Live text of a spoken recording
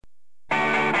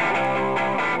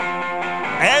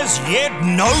As yet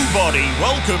nobody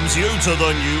welcomes you to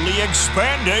the newly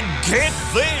expanded Get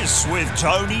This with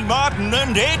Tony Martin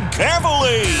and Ed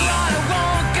Cavalier.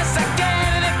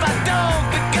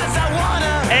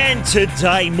 And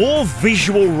today, more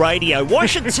visual radio. Why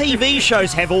should TV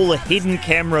shows have all the hidden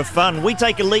camera fun? We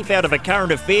take a leaf out of a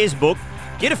current affairs book,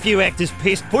 get a few actors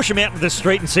pissed, push them out into the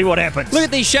street and see what happens. Look at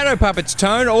these shadow puppets,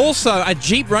 Tone. Also, a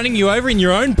Jeep running you over in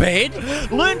your own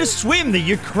bed. Learn to swim the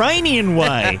Ukrainian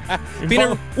way.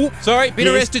 Been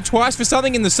arrested twice for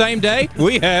something in the same day?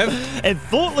 We have. And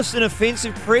thoughtless and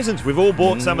offensive presents. We've all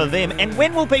bought some of them. And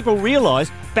when will people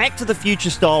realise Back to the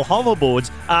Future-style hoverboards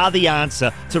are the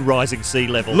answer to rising sea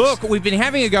levels? Look, we've been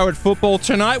having a go at football.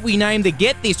 Tonight we named the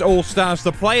Get This All-Stars,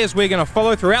 the players we're going to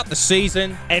follow throughout the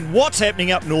season. And what's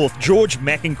happening up north? George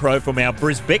McEncroe from our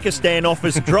Brisbekistan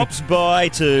office drops by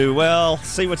to, well,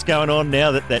 see what's going on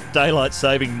now that daylight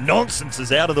saving nonsense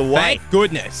is out of the way. Thank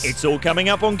goodness. It's all coming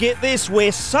up on Get This,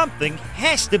 where something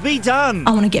has to be done.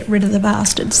 I want to get rid of the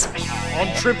bastards. On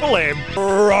Triple M,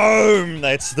 Rome.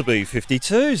 That's the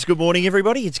B-52s. Good morning,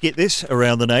 everybody. It's Get This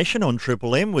around the nation on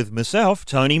Triple M with myself,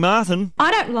 Tony Martin.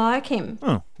 I don't like him.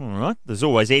 Oh, all right. There's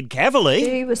always Ed Cavalier.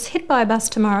 He was hit by a bus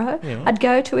tomorrow. Yeah. I'd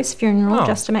go to his funeral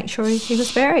just to make sure he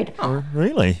was buried. Oh,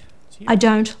 really? I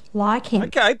don't like him.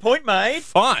 Okay, point made.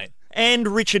 Fine. And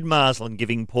Richard Marsland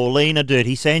giving Pauline a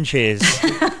dirty Sanchez.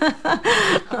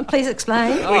 Please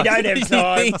explain. We don't have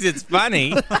time. He thinks it's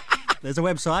funny. There's a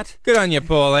website. Good on you,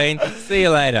 Pauline. See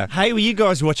you later. Hey, were you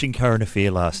guys watching Current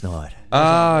Affair last night?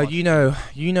 You know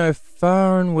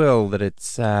far and well that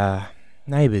it's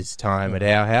neighbours' time at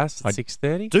our house at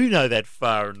 6:30. Do know that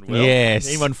far and well. Yes.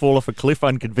 Anyone fall off a cliff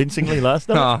unconvincingly last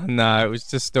night? Oh, no, it was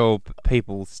just all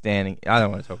people standing. I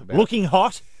don't want to talk about Looking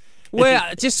hot? Well,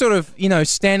 just sort of,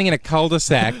 standing in a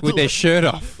cul-de-sac with their shirt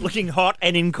off. Looking hot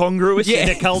and incongruous in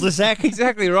a cul-de-sac?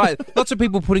 Exactly right. Lots of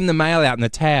people putting the mail out in the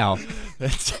towel.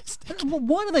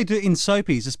 Why do they do it in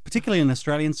soapies, particularly in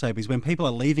Australian soapies, when people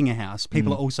are leaving a house,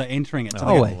 people are also entering it. So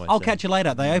they go, I'll catch you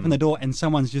later. They open the door and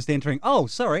someone's just entering. Oh,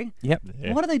 sorry. Yep.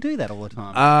 Yeah. Why do they do that all the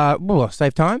time?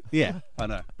 Save time. Yeah, I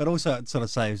know. But also it sort of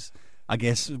saves, I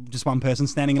guess, just one person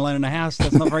standing alone in a house.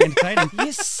 That's not very entertaining.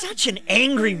 You're such an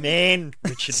angry man,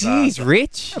 Richard. Jeez,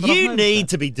 Rich. Yeah, you need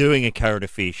to be doing a current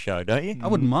affairs show, don't you? I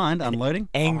wouldn't mind unloading.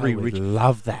 Angry I would Richard.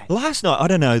 love that. Last night, I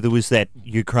don't know, there was that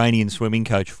Ukrainian swimming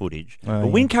coach footage. But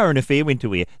when Current Affair went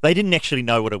to air, they didn't actually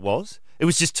know what it was. It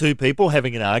was just two people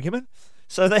having an argument.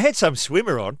 So they had some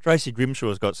swimmer on. Tracy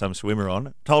Grimshaw's got some swimmer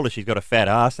on. Told her she's got a fat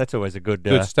ass. That's always a good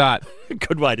start.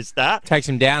 good way to start. Takes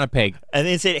him down a peg. And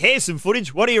then said, here's some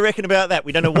footage. What do you reckon about that?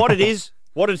 We don't know what it is,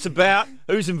 what it's about,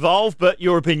 who's involved, but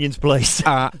your opinions, please.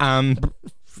 Breast.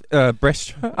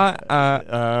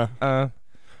 My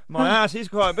ass is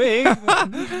quite big.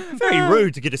 Very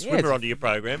rude to get a swimmer onto your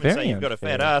program and say you've got a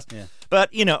fat ass. Yeah. But,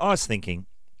 I was thinking,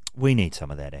 we need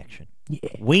some of that action. Yeah.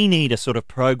 We need a sort of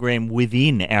program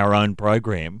within our own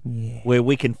program where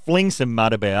we can fling some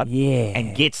mud about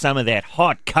and get some of that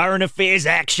hot current affairs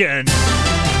action.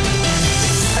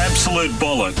 Absolute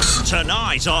Bollocks.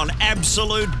 Tonight on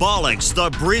Absolute Bollocks, the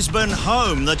Brisbane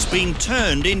home that's been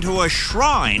turned into a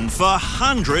shrine for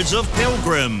hundreds of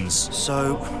pilgrims.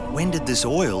 So, when did this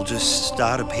oil just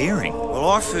start appearing? Well,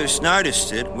 I first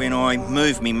noticed it when I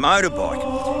moved me motorbike.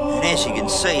 And as you can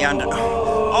see under...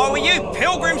 Oh, will you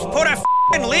pilgrims put a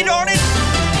f***ing lid on it?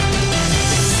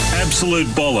 Absolute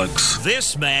Bollocks.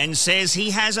 This man says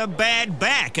he has a bad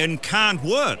back and can't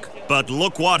work. But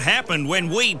look what happened when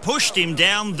we pushed him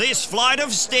down this flight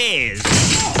of stairs.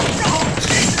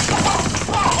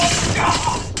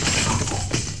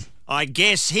 I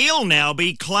guess he'll now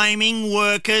be claiming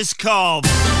workers' comp.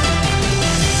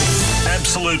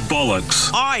 Absolute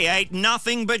Bollocks. I ate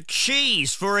nothing but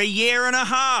cheese for a year and a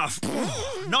half.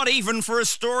 Not even for a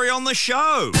story on the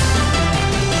show.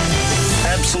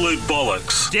 Absolute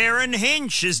Bollocks. Darren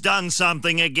Hinch has done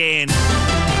something again.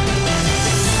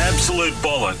 Absolute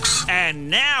Bollocks. And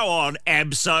now on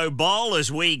Abso Boll,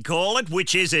 as we call it,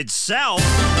 which is itself,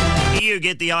 you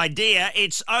get the idea,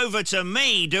 it's over to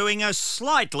me doing a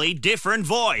slightly different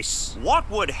voice. What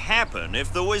would happen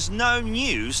if there was no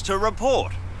news to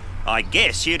report? I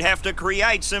guess you'd have to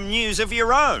create some news of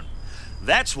your own.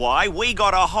 That's why we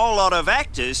got a whole lot of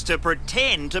actors to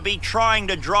pretend to be trying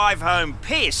to drive home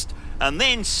pissed and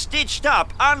then stitched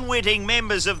up unwitting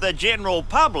members of the general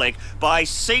public by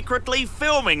secretly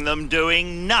filming them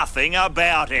doing nothing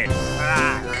about it.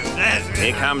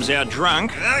 Here comes our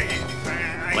drunk.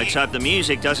 Let's hope the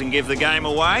music doesn't give the game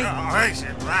away.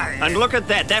 And look at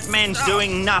that, that man's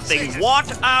doing nothing. What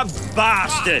a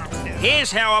bastard!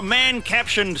 Here's how a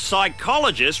man-captioned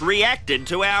psychologist reacted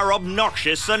to our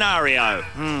obnoxious scenario.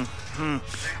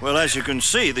 Well, as you can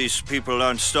see, these people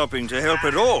aren't stopping to help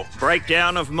at all.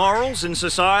 Breakdown of morals in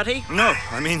society? No,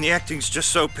 I mean, the acting's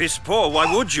just so piss poor,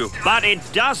 why would you? But it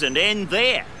doesn't end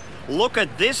there. Look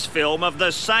at this film of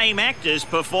the same actors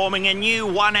performing a new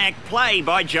one-act play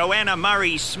by Joanna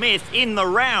Murray Smith in the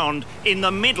round in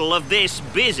the middle of this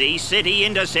busy city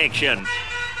intersection.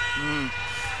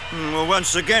 Well,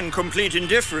 once again, complete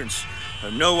indifference.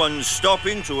 No one's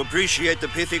stopping to appreciate the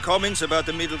pithy comments about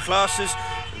the middle classes.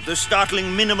 The startling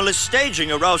minimalist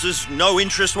staging arouses no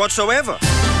interest whatsoever.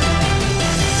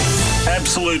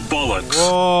 Absolute bollocks.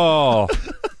 Whoa.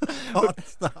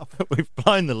 We've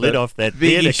blown the lid off that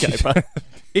theatre caper.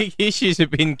 Big issues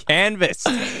have been canvassed.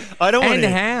 I don't want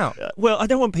how? Well, I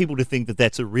don't want people to think that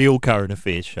that's a real current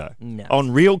affairs show. No.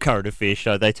 On Real Current Affairs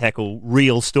Show, they tackle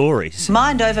real stories.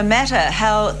 Mind over matter,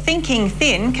 how thinking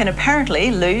thin can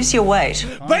apparently lose your weight.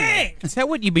 Bang! Is that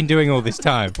what you've been doing all this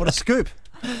time? What a scoop.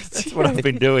 That's what I've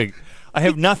been doing. I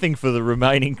have nothing for the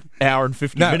remaining hour and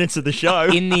 50 minutes of the show.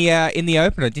 In the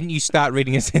opener, didn't you start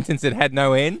reading a sentence that had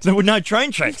no end? There were no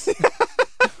train tracks.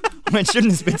 I mean,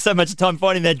 shouldn't have spent so much time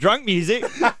finding that drunk music.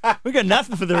 We've got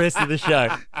nothing for the rest of the show.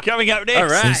 Coming up next. All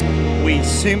right. We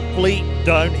simply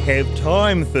don't have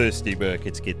time, Thirsty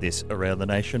Burkets. Get this around the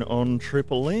nation on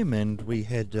Triple M. And we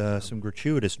had some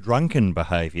gratuitous drunken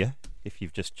behaviour, if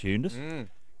you've just tuned us.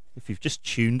 If you've just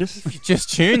tuned us. You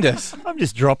just tuned us. I'm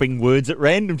just dropping words at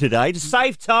random today to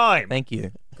save time. Thank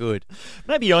you. Good.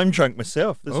 Maybe I'm drunk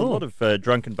myself. There's a lot of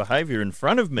drunken behaviour in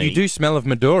front of me. You do smell of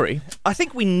Midori. I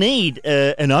think we need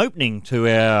an opening to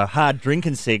our hard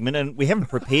drinking segment, and we haven't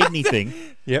prepared anything.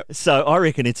 Yep. So I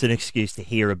reckon it's an excuse to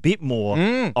hear a bit more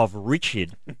of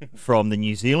Richard from the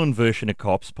New Zealand version of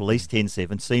Cops, Police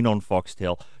 10-7, seen on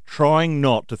Foxtel, trying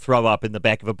not to throw up in the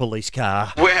back of a police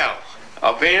car. Well,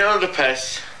 I've been on the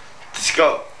piss. Just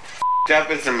got up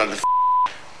as a motherfucker.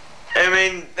 I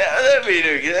mean, that'd be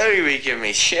giving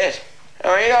me shit.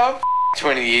 I mean, I'm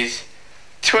 20 years,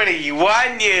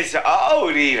 21 years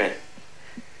old even,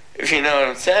 if you know what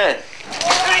I'm saying.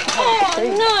 Oh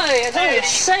no, it's on your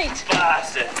seat.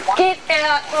 Bastard. Get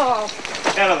out. Oh.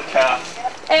 Out of the car.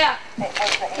 Out.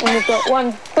 And we've got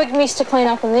one big mess to clean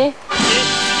up in there.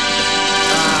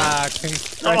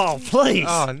 Oh, please.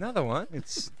 Oh, another one.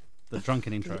 It's the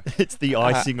drunken intro. It's the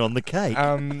icing on the cake.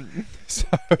 So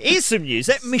Here's some news.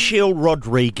 That Michelle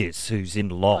Rodriguez, who's in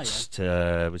Lost,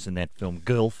 was in that film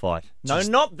Girl Fight. No,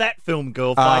 not that film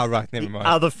Girl Fight. Ah, right, never mind. The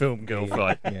other film Girl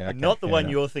Fight. Yeah, okay, not the one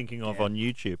enough. you're thinking of on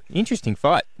YouTube. Interesting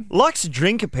fight. Likes to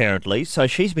drink, apparently, so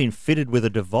she's been fitted with a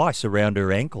device around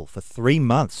her ankle for 3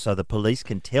 months so the police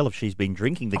can tell if she's been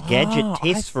drinking. The gadget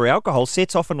tests for alcohol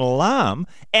sets off an alarm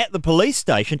at the police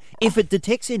station if it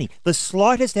detects any. The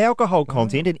slightest alcohol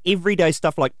content in everyday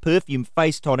stuff like perfume,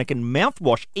 face tonic and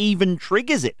mouthwash even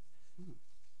triggers it.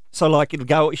 So, like,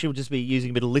 she'll just be using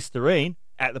a bit of Listerine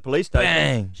at the police station.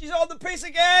 Bang. She's on the piss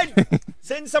again!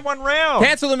 Send someone round!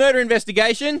 Cancel the murder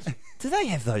investigation. Do they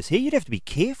have those here? You'd have to be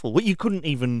careful. Well, you couldn't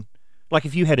even... Like,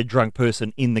 if you had a drunk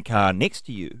person in the car next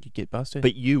to you... You get busted.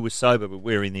 But you were sober but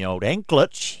wearing the old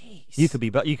anklet... Jeez. You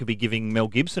could be giving Mel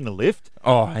Gibson a lift.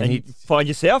 Oh, and you'd find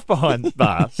yourself behind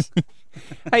bars.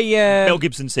 Hey, Mel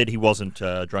Gibson said he wasn't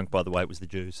drunk, by the way. It was the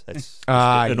Jews. That's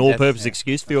an all-purpose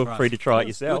excuse. Feel free to try it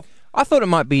yourself. I thought it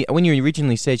might be, when you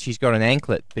originally said she's got an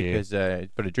anklet because she's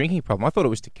got a drinking problem, I thought it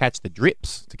was to catch the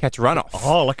drips, to catch runoff.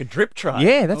 Oh, like a drip tray.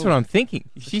 Yeah, that's what I'm thinking.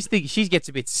 She gets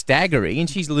a bit staggery and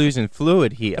she's losing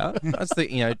fluid here. That's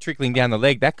trickling down the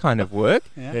leg, that kind of work.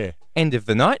 Yeah. End of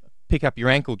the night, pick up your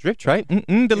ankle drip tray.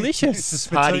 Delicious. It's a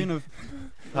spittoon of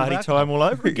Party time all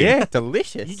over again. Yeah,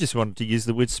 delicious. You just wanted to use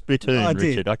the word spittoon, I did,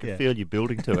 Richard. I can feel you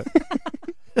building to it.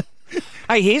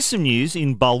 Hey, here's some news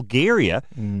in Bulgaria.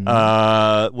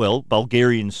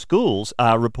 Bulgarian schools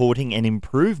are reporting an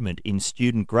improvement in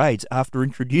student grades after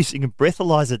introducing a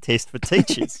breathalyzer test for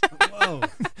teachers. Whoa.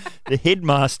 The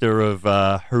headmaster of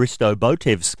Hristo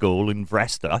Botev School in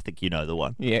Vrasta, I think you know the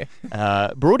one,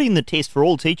 brought in the test for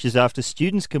all teachers after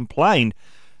students complained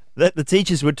that the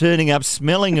teachers were turning up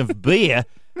smelling of beer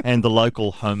and the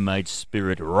local homemade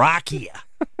spirit rakia.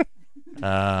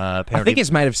 I think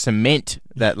it's made of cement,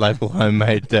 that local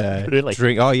homemade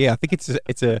drink. Oh, yeah, I think it's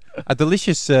a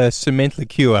delicious cement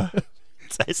liqueur.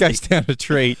 Goes down a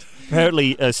treat.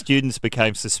 Apparently, students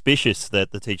became suspicious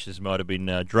that the teachers might have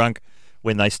been drunk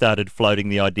when they started floating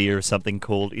the idea of something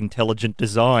called intelligent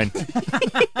design.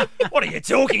 What are you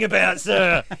talking about,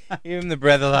 sir? Give him the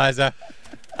breathalyzer.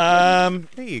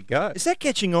 There you go. Is that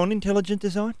catching on, intelligent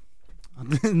design?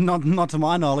 Not to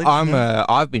my knowledge.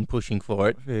 I've been pushing for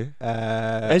it. Yeah.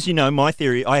 As you know, my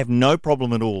theory, I have no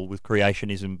problem at all with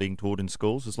creationism being taught in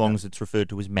schools as long as it's referred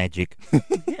to as magic.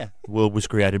 Yeah. The world was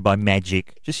created by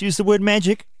magic. Just use the word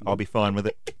magic. I'll be fine with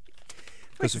it.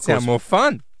 Makes it sound more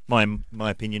fun. My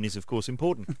opinion is, of course,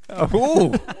 important.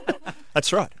 Oh.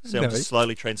 That's right. So I'm just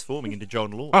slowly transforming into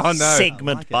John Law. Oh, no.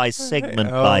 Segment by segment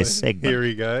by segment. Here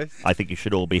he goes. I think you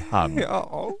should all be hung.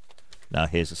 Oh. Now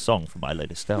here's a song from my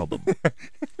latest album.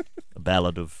 A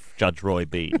ballad of Judge Roy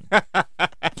Bean.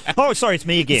 Oh, sorry, it's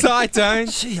me again. Sorry, Tone.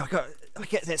 Gee, I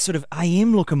get that sort of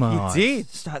AM look in my eyes. You did.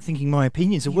 Start thinking my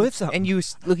opinions are worth something. And you were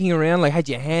looking around, like, had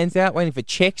your hands out, waiting for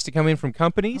checks to come in from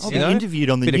companies. I'll be interviewed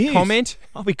on the bit news. Of comment.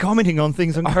 I'll be commenting on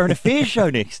things on Current Affairs show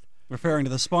next. Referring to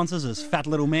the sponsors as fat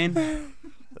little men.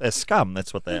 They're scum,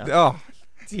 that's what they are. Oh,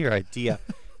 dear, oh dear.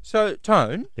 So,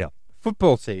 Tone. Yeah.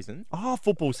 Football season. Oh,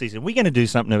 football season. We're going to do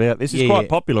something about this. It's quite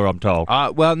popular, I'm told.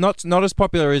 Well, not as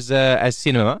popular as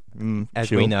cinema, as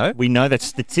we know. We know that's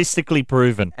statistically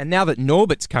proven. And now that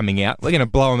Norbert's coming out, we're going to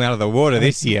blow him out of the water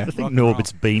this year. I think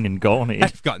Norbert's been and gone here.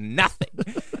 They've got nothing.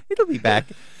 It'll be back.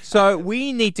 So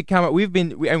we need to come up. We've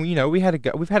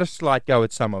had a slight go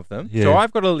at some of them. Yeah. So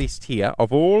I've got a list here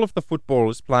of all of the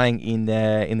footballers playing in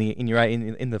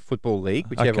the football league.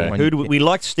 Whichever one. We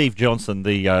like Steve Johnson,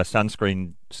 the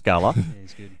sunscreen sculler. Yeah,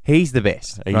 he's good. He's the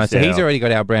best. He's already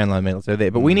got our Brownlow medal, so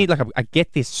there. But we need like a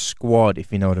get this squad,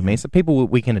 if you know what I mean. So people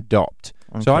we can adopt.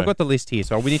 Okay. So I've got the list here.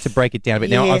 So we need to break it down a bit.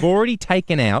 Now I've already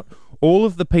taken out all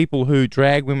of the people who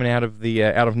drag women out of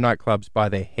nightclubs by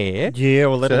their hair. Yeah,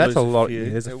 well, that's a lot. Yeah,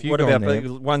 there's a few. What about the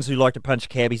ones who like to punch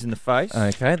cabbies in the face?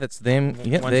 Okay, that's them.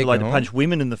 Yeah, ones who like to punch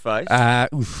women in the face.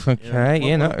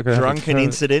 Okay, drunken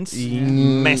incidents,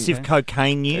 massive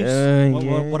cocaine use.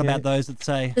 What about those that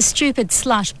say The stupid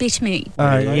slut bit me?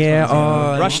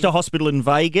 Rush to hospital in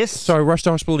Vegas. Sorry, rush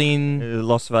to hospital in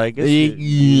Las Vegas.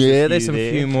 There's a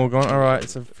few more gone. All right,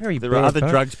 it's a very. There are other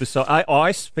drugs besides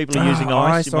ice. People are using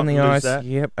ice. Ice on the ice.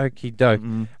 Yep. Okie doke.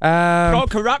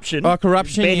 Corruption.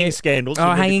 Corruption. Betting scandals.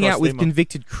 Hanging out with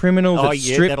convicted criminals at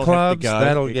strip clubs.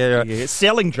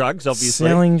 Selling drugs, obviously.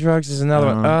 Selling drugs is another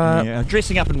one.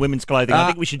 Dressing up in women's clothing. I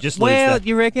think we should just lose that. Well,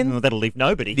 you reckon? That'll leave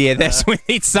nobody. Yeah, we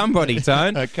need somebody,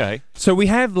 Tone. Okay. So we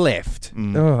have left.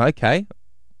 Oh, okay.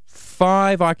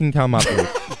 5 I can come up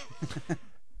with.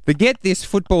 The Get This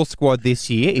football squad this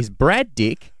year is Brad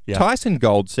Dick, Tyson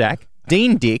Goldsack,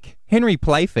 Dean Dick, Henry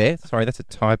Playfair. Sorry, that's a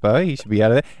typo. He should be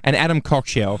out of there. And Adam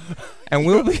Cockshell. And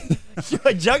we'll be...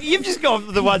 You've just gone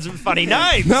for the ones with funny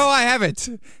names. No, I haven't.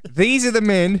 These are the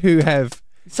men who have...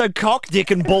 So Cock, Dick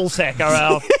and Ballsack are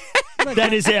our...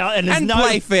 That is our... And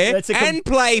Playfair.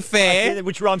 Playfair.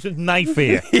 Which rhymes with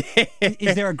Mayfair.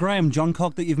 Is there a Graham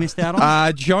Johncock that you've missed out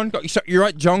on? So you're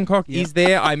right, Johncock is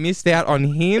there. I missed out on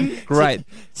him. Great.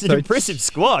 It's an impressive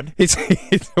squad.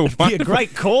 It'd be a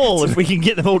great call if we can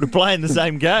get them all to play in the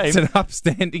same game. It's an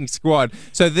upstanding squad.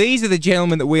 So these are the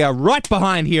gentlemen that we are right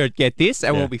behind here at Get This,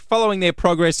 and we'll be following their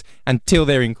progress until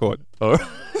they're in court. All right.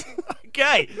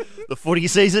 Okay. The footy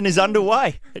season is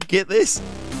underway at Get This.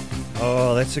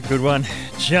 Oh, that's a good one.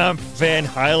 Jump Van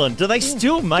Halen. Do they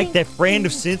still make that brand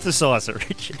of synthesizer,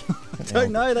 Richard? I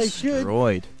don't know. They should.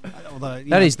 Destroyed.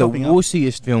 That is the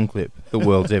wussiest film clip the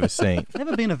world's ever seen.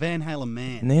 Never been a Van Halen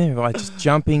man. Never. Just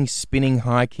jumping, spinning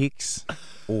high kicks.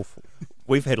 Awful.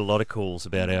 We've had a lot of calls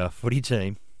about our footy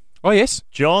team. Oh, yes.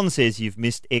 John says you've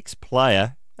missed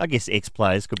ex-player. I guess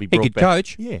ex-players could be brought back.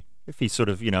 Coach. Yeah. If he's sort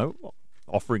of,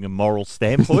 offering a moral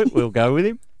standpoint, we'll go with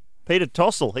him. Peter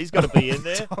Tossell, he's got to be in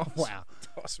there. Wow.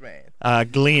 Toss, man.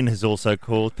 Glenn has also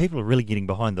called. People are really getting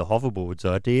behind the hoverboards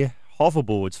idea.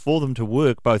 Hoverboards, for them to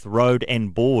work, both road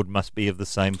and board must be of the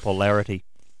same polarity.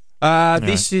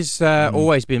 This has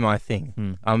always been my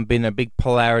thing. I've been a big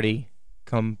polarity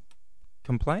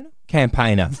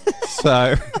campaigner.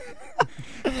 So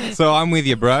I'm with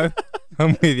you, bro.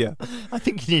 I'm with you. I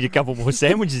think you need a couple more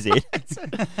sandwiches, Ed.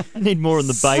 You need more on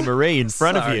the Bay Marie in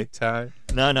front of you. Toe.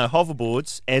 No,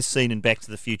 hoverboards, as seen in Back to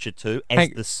the Future 2,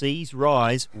 as the seas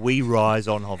rise, we rise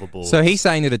on hoverboards. So he's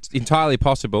saying that it's entirely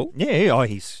possible. Yeah,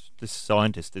 this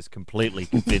scientist is completely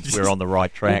convinced we're on the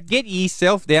right track. Well, get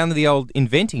yourself down to the old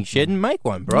inventing shed and make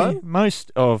one, bro. Yeah,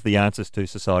 most of the answers to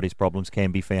society's problems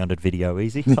can be found at Video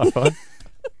Easy, I find.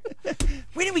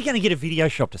 When are we going to get a video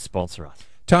shop to sponsor us?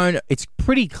 Tone, it's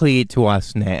pretty clear to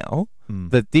us now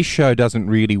that this show doesn't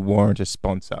really warrant a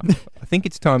sponsor. I think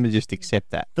it's time to just accept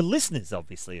that. The listeners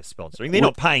obviously are sponsoring. They're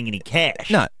not paying any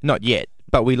cash. No, not yet.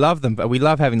 But we love them. We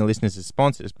love having the listeners as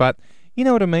sponsors. But you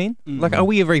know what I mean? Like, are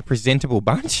we a very presentable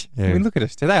bunch? Yeah. I mean, look at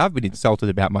us today. I've been insulted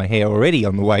about my hair already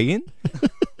on the way in.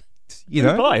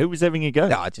 Why? Who was having a go?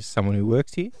 Just someone who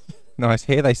works here. Nice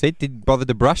hair, they said. Didn't bother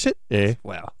to brush it? Yeah.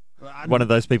 Well, one of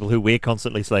those people who we're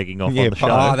constantly slagging off yeah, on the show.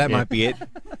 Oh, that might be it.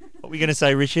 What were you going to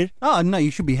say, Richard? Oh, no,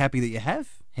 you should be happy that you have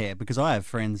hair because I have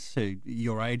friends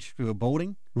your age who are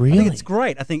balding. Really? I think it's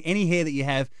great. I think any hair that you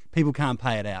have, people can't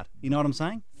pay it out. You know what I'm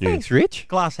saying? Thanks, Rich.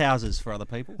 Glass houses for other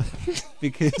people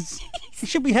because you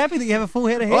should be happy that you have a full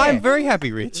head of hair. I'm very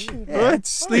happy, Rich.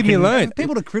 Just leave me alone.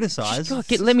 People to criticise. God,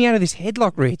 let me out of this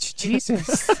headlock, Rich.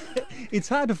 Jesus. It's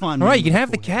hard to find. All right, you can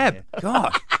have the full head cab.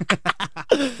 God.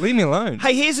 Leave me alone.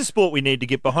 Hey, here's a sport we need to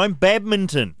get behind,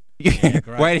 badminton. Yeah,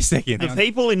 wait a second. The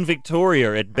people in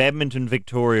Victoria at Badminton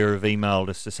Victoria have emailed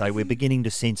us to say we're beginning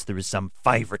to sense there is some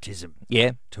favouritism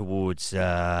towards,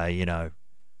 other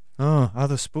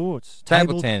sports.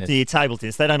 Table tennis. Yeah, table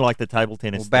tennis. They don't like the table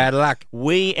tennis. Well, bad luck.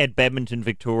 We at Badminton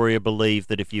Victoria believe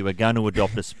that if you are going to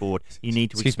adopt a sport, you need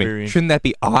to Excuse experience... me, shouldn't that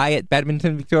be I at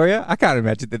Badminton Victoria? I can't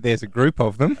imagine that there's a group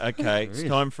of them. Okay, it's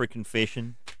time for a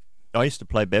confession. I used to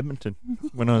play badminton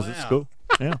when I was at school.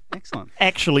 Yeah. Excellent.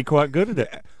 Actually quite good at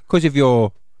it. Because of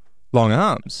your long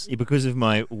arms. Yeah, because of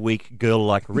my weak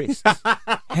girl-like wrists.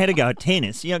 Had to go at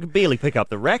tennis. I could barely pick up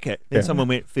the racket. Then someone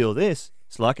went, feel this.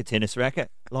 It's like a tennis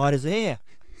racket. Light as air.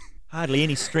 Hardly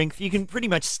any strength. You can pretty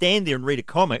much stand there and read a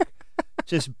comic,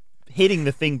 just heading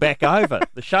the thing back over.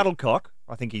 The shuttlecock.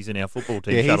 I think he's in our football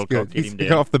team. Yeah, Shuttlecock. he's Get him good.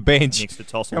 down. Off the bench. Next to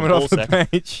toss on Coming the off ball the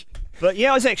sack. bench. But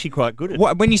yeah, I was actually quite good at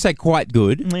it. When you say quite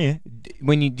good, Yeah.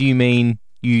 do you mean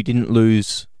you didn't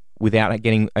lose without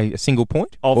getting a single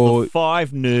point? Of or... the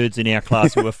 5 nerds in our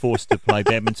class who were forced to play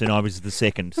badminton, I was the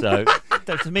second. So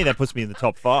to me, that puts me in the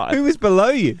top 5. Who was below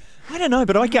you? I don't know,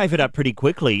 but I gave it up pretty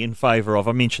quickly in favour of,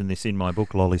 I mentioned this in my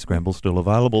book, Lolly Scramble, still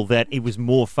available, that it was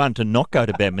more fun to not go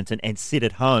to badminton and sit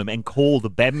at home and call the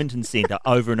badminton centre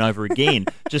over and over again,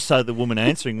 just so the woman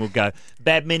answering will go,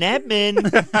 badmin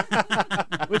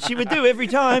admin, which she would do every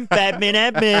time, badmin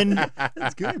admin.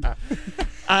 That's good.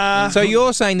 So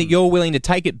you're saying that you're willing to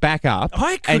take it back up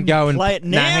and go and play it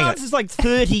now? hang on. This is like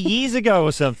 30 years ago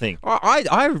or something.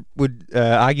 I would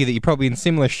argue that you're probably in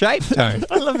similar shape, Tone.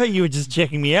 I love how you were just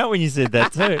checking me out when you said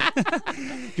that too.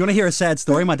 Do you want to hear a sad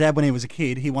story? My dad, when he was a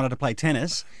kid, he wanted to play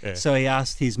tennis. Yeah. So he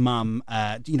asked his mum,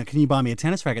 can you buy me a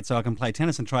tennis racket so I can play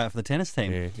tennis and try out for the tennis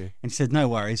team? Yeah. And she said, no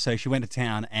worries. So she went to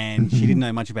town and she didn't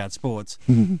know much about sports.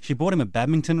 She bought him a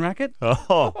badminton racket.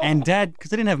 Oh. And Dad,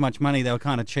 because they didn't have much money, they were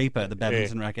kind of cheaper, the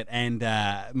badminton racket. And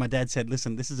my dad said,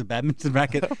 listen, this is a badminton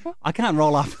racket. I can't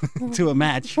roll up to a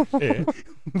match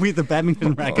with a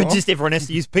badminton racket. But just everyone has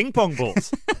to use ping pong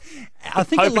balls. I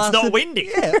think Hope it's not windy.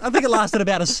 Yeah, I think it lasted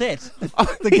about a set,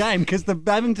 the game, because the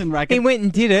badminton racket He went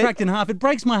and did it. cracked in half. It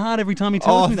breaks my heart every time he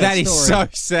tells me that story. story.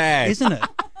 That is so sad. Isn't it?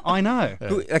 I know.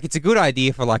 Like, it's a good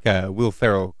idea for like a Will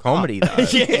Ferrell comedy, though.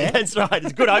 Yeah, that's right.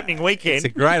 It's a good opening weekend. It's a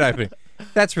great opening.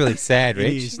 That's really sad, Rich.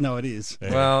 It is. No, it is.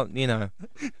 Yeah. Well, you know.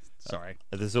 Sorry.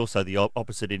 There's also the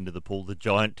opposite end of the pool, the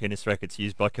giant tennis rackets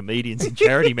used by comedians in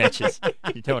charity matches.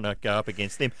 You don't want to go up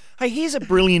against them. Hey, here's a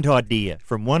brilliant idea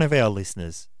from one of our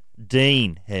listeners.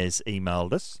 Dean has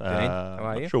emailed us. Dean, how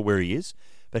are you? Not sure where he is.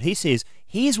 But he says,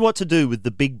 here's what to do with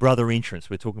the Big Brother entrance.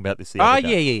 We're talking about this the other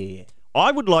day. Yeah.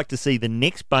 I would like to see the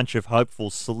next bunch of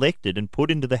hopefuls selected and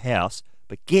put into the house,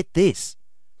 but get this.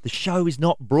 The show is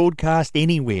not broadcast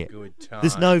anywhere. Good time.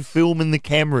 There's no film in the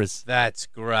cameras. That's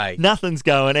great. Nothing's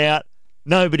going out.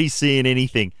 Nobody's seeing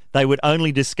anything. They would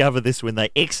only discover this when they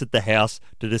exit the house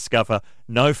to discover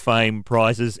no fame,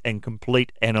 prizes, and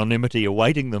complete anonymity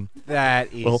awaiting them.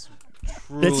 That is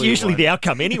that's usually the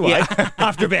outcome anyway.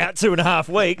 After about 2.5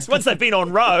 weeks. Once they've been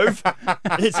on Rove,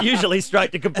 it's usually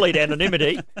straight to complete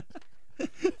anonymity.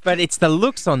 But it's the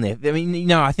looks on there. I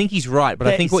mean, I think he's right. But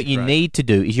I think what you need to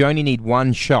do is you only need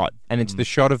one shot, and it's the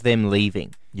shot of them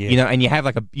leaving. Yeah. And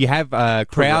you have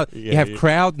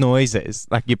crowd noises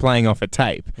like you're playing off a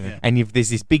tape, and there's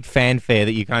this big fanfare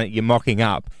that you're mocking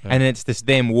up, and it's just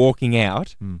them walking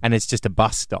out, and it's just a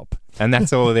bus stop, and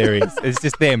that's all there is. It's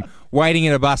just them waiting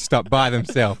at a bus stop by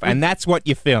themselves, and that's what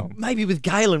you film. Maybe with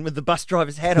Galen with the bus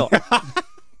driver's hat on.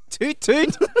 Toot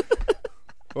toot.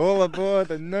 All aboard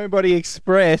the Nobody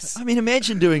Express. I mean,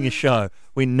 imagine doing a show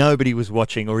where nobody was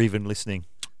watching or even listening.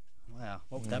 Wow,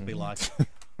 what would that be like?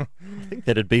 I think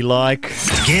that'd be like...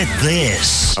 Get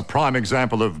this. A prime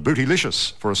example of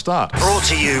bootylicious, for a start. Brought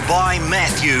to you by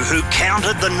Matthew, who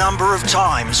counted the number of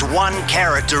times one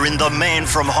character in The Man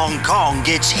from Hong Kong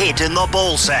gets hit in the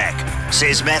ball sack.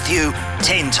 Says Matthew,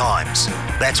 10 times.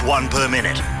 That's 1 per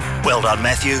minute. Well done,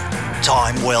 Matthew.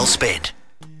 Time well spent.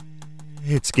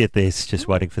 Let's get this. Just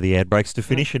waiting for the ad breaks to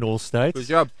finish in all states. Good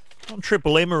job. On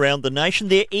Triple M around the nation,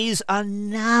 there is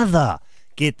another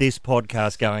get this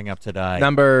podcast going up today.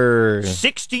 Number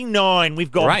 69.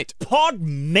 We've got Pod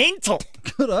Mental.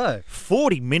 Good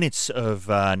 40 minutes of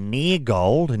near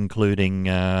gold, including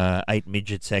 8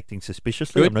 midgets acting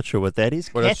suspiciously. Good. I'm not sure what that is.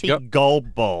 What else Kathy you got?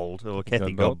 Goldbold, or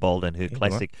Kathy Goldbold and her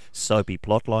classic soapy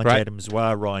plotline. Great. Adam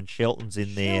Zwar, Ryan Shelton's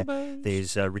in there.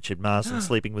 There's Richard Marsden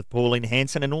sleeping with Pauline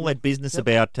Hanson and all that business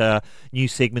about new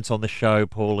segments on the show.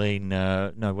 Pauline,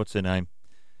 no, what's her name?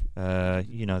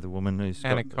 You know the woman who's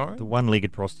Anna got Corrin? the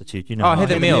one-legged prostitute. You know,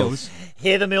 Heather Mills.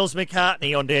 Heather Mills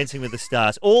McCartney on Dancing with the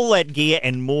Stars. All that gear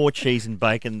and more cheese and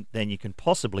bacon than you can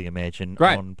possibly imagine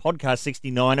on Podcast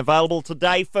 69. Available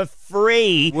today for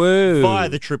free via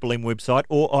the Triple M website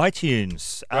or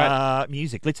iTunes.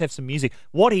 Music. Let's have some music.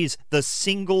 What is the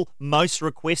single most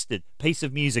requested piece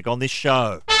of music on this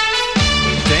show?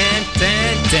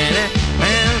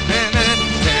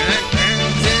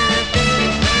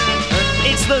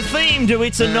 It's the theme to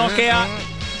It's a Knockout.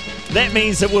 That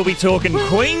means that we'll be talking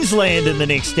Queensland in the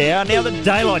next hour. Now that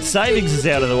daylight savings is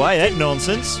out of the way, that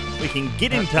nonsense, we can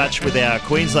get in touch with our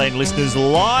Queensland listeners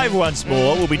live once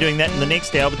more. We'll be doing that in the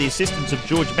next hour with the assistance of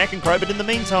George McEncroe. But in the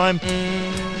meantime,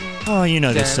 you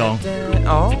know this song.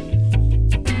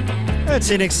 That's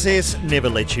In Excess, Never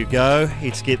Let You Go.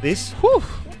 It's Get This.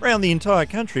 Around the entire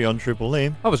country on Triple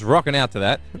M. I was rocking out to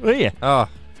that. Oh, yeah. Oh.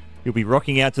 You'll be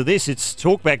rocking out to this. It's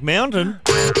Talkback Mountain.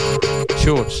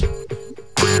 Shorts.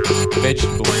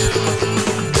 Vegetables.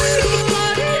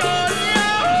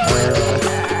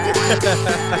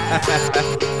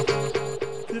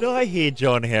 Did I hear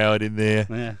John Howard in there?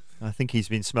 Yeah. I think he's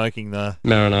been smoking the...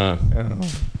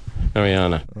 Marinara.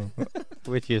 Mariana.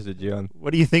 Which is it, John?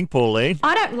 What do you think, Pauline?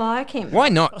 I don't like him. Why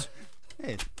not? Yeah,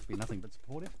 it'd be nothing but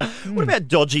supportive. What about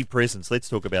dodgy presents? Let's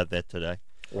talk about that today.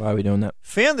 Why are we doing that?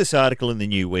 Found this article in the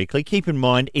New Weekly. Keep in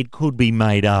mind, it could be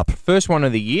made up. First one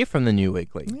of the year from the New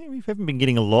Weekly. Yeah, we haven't been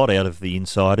getting a lot out of the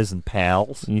insiders and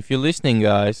pals. And if you're listening,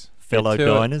 guys, fellow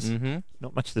diners,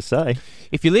 not much to say.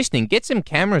 If you're listening, get some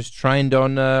cameras trained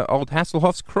on old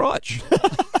Hasselhoff's crotch.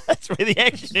 That's where the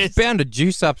action is. It's bound to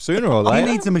juice up sooner or later.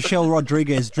 He needs a Michelle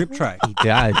Rodriguez drip tray. He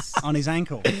does. On his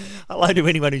ankle. Hello to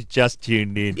anyone who's just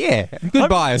tuned in. Yeah,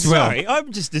 goodbye as well. Sorry,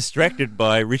 I'm just distracted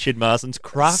by Richard Marsden's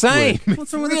Kraftwerk. Same.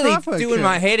 What's wrong with really the Kraftwerk doing shirt?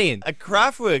 my head in. A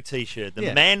Kraftwerk t-shirt, the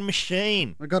Yeah. Man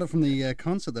Machine. I got it from the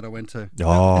concert that I went to.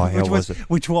 Oh, how was it?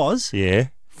 Which was Yeah,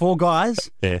 4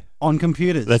 guys yeah, on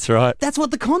computers. that's right. That's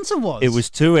what the concert was. It was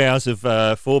 2 hours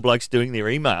of 4 blokes doing their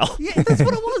email. Yeah, that's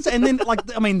what it was. And then,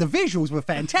 the visuals were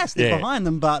fantastic behind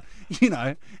them, but,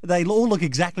 they all look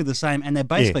exactly the same, and they're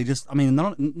basically just, they're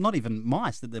not even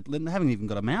mice. They haven't even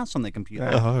got a mouse on their computer.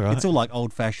 Oh, right. It's all like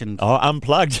old-fashioned. Oh,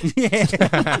 unplugged. Yeah.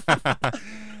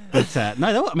 But,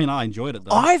 I enjoyed it,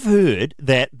 though. I've heard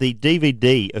that the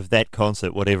DVD of that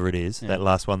concert, whatever it is, that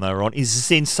last one they were on, is a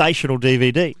sensational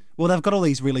DVD. Well, they've got all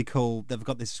these really cool... They've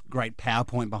got this great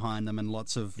PowerPoint behind them and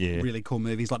lots of really cool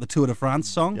movies, like the Tour de France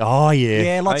song. Oh, yeah.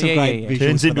 Yeah, lots of great visuals.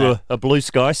 Turns for into that. a blue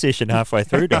sky session halfway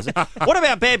through, does it? What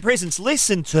about bad presents?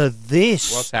 Listen to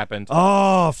this. What's happened?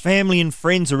 Oh, family and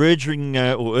friends are urging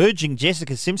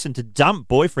Jessica Simpson to dump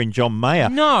boyfriend John Mayer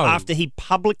after he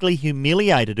publicly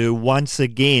humiliated her once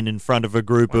again in front of a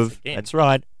group that's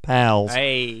right, pals.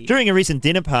 Hey. During a recent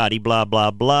dinner party, blah,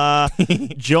 blah, blah,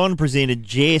 John presented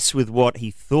Jess with what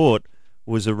he thought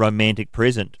was a romantic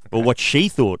present, or what she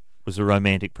thought was a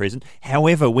romantic present.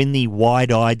 However, when the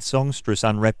wide-eyed songstress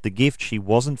unwrapped the gift, she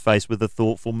wasn't faced with a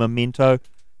thoughtful memento,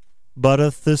 but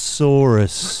a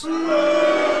thesaurus.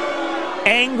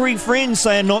 Angry friends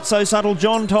say a not-so-subtle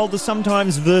John told the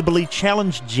sometimes verbally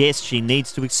challenged Jess she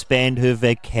needs to expand her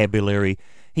vocabulary.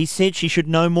 He said she should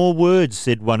know more words,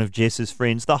 said one of Jess's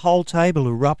friends. The whole table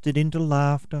erupted into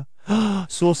laughter.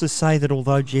 Sources say that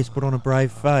although Jess put on a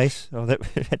brave face... Oh, that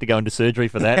had to go into surgery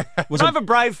for that. I have a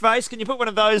brave face. Can you put one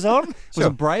of those on? Was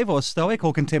it brave or stoic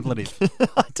or contemplative?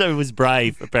 I tell it was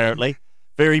brave, apparently.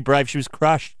 Very brave. She was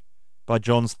crushed by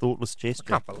John's thoughtless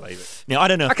gesture. I can't believe it. Now, I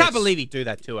don't know. I can't believe he'd do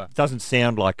that to her. Doesn't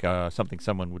sound like something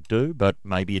someone would do, but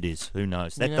maybe it is. Who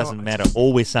knows? That doesn't matter.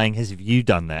 All we're saying is, have you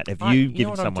done that? Have you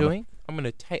given someone? I'm doing?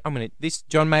 I'm gonna this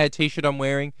John Mayer t-shirt I'm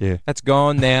wearing. Yeah. That's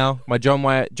gone now. My John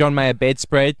Mayer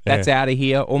bedspread. That's out of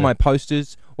here. All my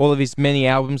posters, all of his many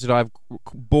albums that I've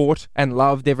bought and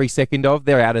loved every second of,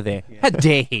 they're out of there. Yeah. How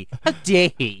dare he? How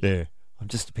dare he? Yeah. I'm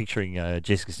just picturing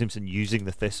Jessica Simpson using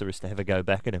the thesaurus to have a go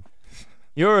back at him.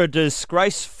 You're a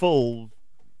disgraceful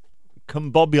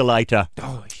combobulator.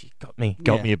 Oh, she got me.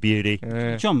 Got me a beauty.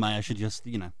 John Mayer should just,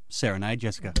 serenade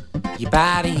Jessica. Your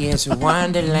body is a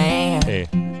wonderland. Yeah.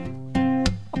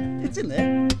 It's in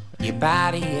there. Your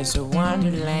body is a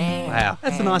wonderland. Wow.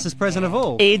 That's the nicest present of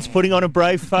all. Ed's putting on a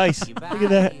brave face. Look at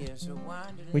that.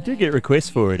 We do get requests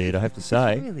for it, Ed, I have to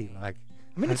say. Really, like...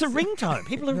 I mean, it's a ringtone.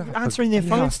 People are answering their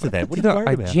phones to that. What are you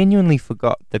worried about? I genuinely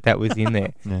forgot that was in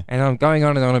there. Yeah. And I'm going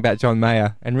on and on about John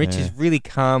Mayer. And Rich is really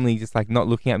calmly just like not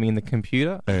looking at me in the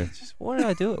computer. It's just, why do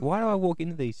I do it? Why do I walk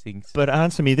into these things? But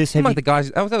answer me this. I'm like the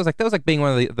guys, that was like being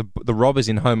one of the robbers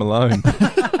in Home Alone.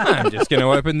 I'm just going to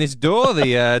open this door.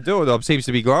 The door knob seems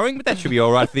to be glowing, but that should be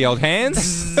all right for the old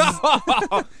hands.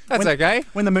 That's okay.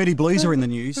 When the Moody Blues are in the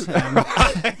news,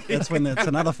 that's when it's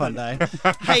another fun day.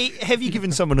 Hey, have you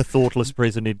given someone a thoughtless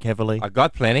present, Ed Cavalier? I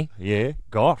got plenty. Yeah,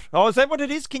 got. Oh, is that what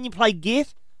it is? Can you play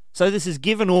get? So this is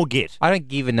given or get? I don't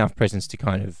give enough presents to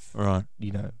kind of,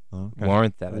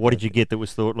 warrant that. What did you get that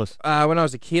was thoughtless? When I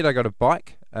was a kid, I got a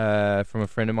bike from a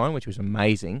friend of mine, which was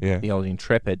amazing, the old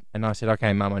Intrepid. And I said,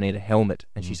 okay, Mum, I need a helmet.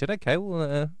 And she said, okay,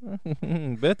 well,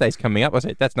 birthday's coming up. I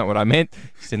said, that's not what I meant.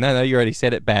 She said, no, you already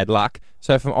said it, bad luck.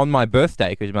 So on my birthday,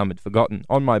 because Mum had forgotten,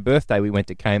 on my birthday, we went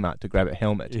to Kmart to grab a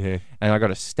helmet. Yeah. And I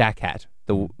got a stack hat.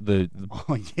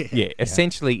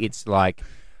 Essentially, it's like...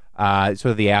 sort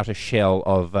of the outer shell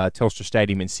of Telstra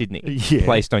Stadium in Sydney,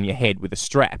 placed on your head with a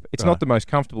strap. It's not the most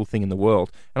comfortable thing in the world.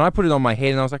 And I put it on my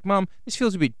head and I was like, Mum, this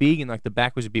feels a bit big, and like the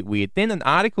back was a bit weird. Then an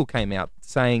article came out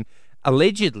saying,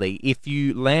 allegedly, if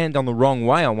you land on the wrong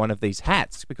way on one of these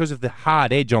hats, because of the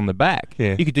hard edge on the back,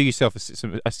 you could do yourself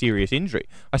a serious injury.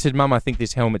 I said, Mum, I think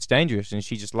this helmet's dangerous. And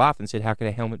she just laughed and said, how could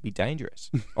a helmet be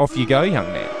dangerous? Off you go, young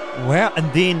man. Wow.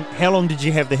 And then how long did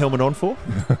you have the helmet on for?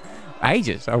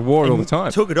 Ages. I wore it all the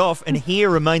time. Took it off, and hair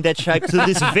remained that shape to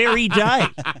this very day.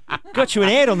 Got you an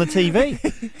ad on the TV.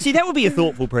 See, that would be a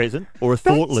thoughtful present, or a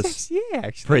thoughtless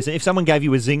present. If someone gave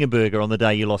you a Zinger burger on the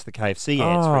day you lost the KFC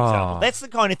ads, for example. That's the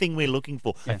kind of thing we're looking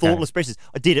for. Okay. Thoughtless presents.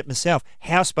 I did it myself.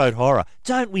 Houseboat Horror.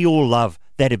 Don't we all love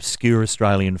that obscure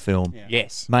Australian film? Yeah.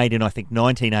 Yes. Made in, I think,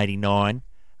 1989.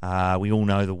 We all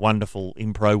know the wonderful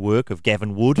improv work of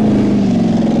Gavin Wood.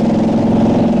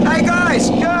 Hey guys,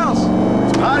 girls,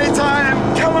 it's party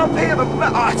time. Come up here.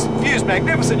 It's view's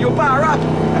magnificent. You'll bar up.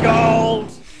 Gold.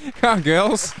 Come on,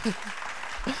 girls.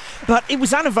 But it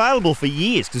was unavailable for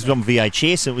years because it was on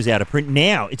VHS and it was out of print.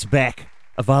 Now it's back,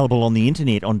 available on the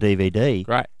internet on DVD.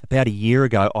 Right. About a year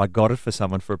ago, I got it for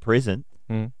someone for a present,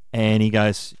 and he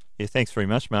goes, "Yeah, thanks very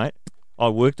much, mate. I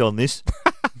worked on this,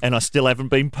 and I still haven't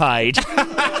been paid."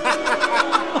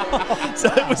 So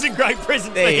it was a great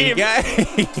present for him. There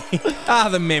you go.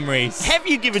 The memories. Have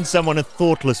you given someone a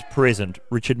thoughtless present,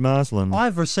 Richard Marsland?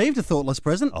 I've received a thoughtless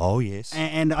present. Oh, yes.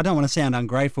 And I don't want to sound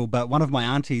ungrateful, but one of my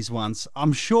aunties once,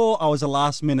 I'm sure I was a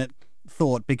last-minute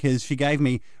thought because she gave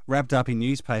me, wrapped up in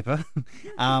newspaper,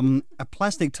 a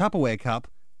plastic Tupperware cup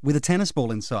with a tennis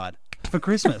ball inside for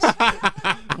Christmas.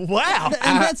 Wow.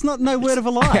 And that's not no word of a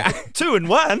lie. 2 in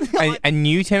 1. A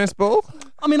new tennis ball?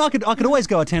 I mean, I could always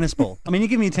go a tennis ball. I mean, you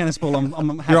give me a tennis ball, I'm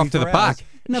happy. You're off to for the park. hours.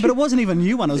 No, but it wasn't even a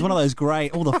new one. It was one of those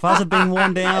grey, all the fuzz had been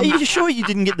worn down. Are you sure you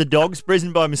didn't get the dog's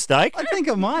present by mistake? I think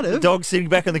I might have. The dog sitting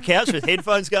back on the couch with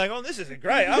headphones going on. This is a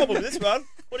great album, this one.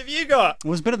 What have you got? It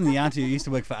was better than the auntie who used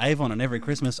to work for Avon, and every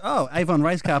Christmas, Avon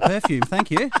race car perfume, thank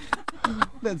you.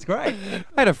 That's great.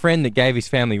 I had a friend that gave his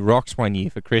family rocks one year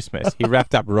for Christmas. He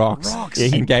wrapped up rocks.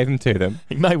 Yeah, and gave them to them.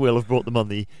 He may well have brought them on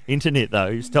the internet,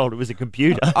 though. He was told it was a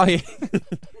computer. Oh,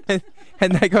 yeah.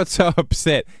 And they got so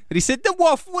upset that he said,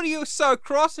 what are you so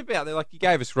cross about? They're like, you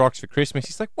gave us rocks for Christmas.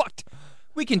 He's like, what?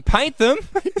 We can paint them.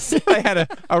 So they had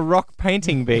a rock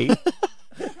painting bee.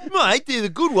 Mate, they're the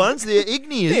good ones. They're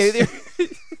igneous. Yeah,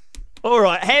 all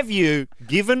right, have you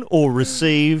given or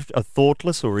received a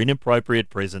thoughtless or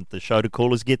inappropriate present? The show to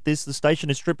callers get this. The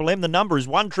station is Triple M. The number is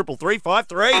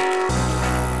 133353.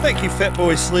 Thank you, Fat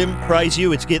Boy Slim. Praise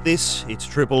you. It's Get This. It's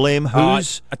Triple M.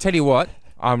 Who's... I tell you what,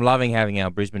 I'm loving having our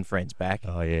Brisbane friends back.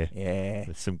 Oh, yeah. Yeah.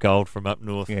 There's some gold from up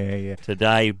north. Yeah.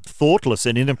 Today, thoughtless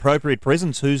and inappropriate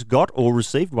presents. Who's got or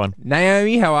received one?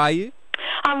 Naomi, how are you?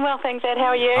 I'm well, thanks, Ed. How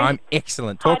are you? I'm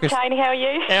excellent. Hi, Tony. How are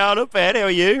you? Not bad. How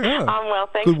are you? I'm well,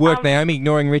 thanks. Good work, Naomi.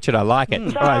 Ignoring Richard. I like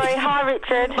it. Sorry. Hi,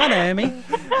 Richard. Hi, Naomi.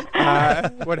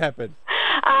 What happened?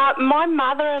 My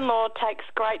mother-in-law takes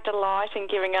great delight in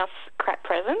giving us crap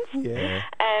presents. Yeah.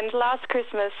 And last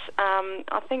Christmas,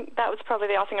 I think that was probably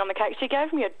the icing on the cake. She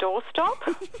gave me a doorstop,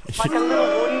 like a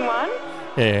little wooden one.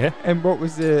 Yeah. And what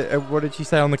what did she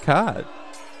say on the card?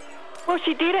 Well,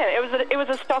 she didn't. It was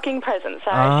a stocking present,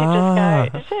 so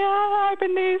she'd just go, I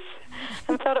opened this,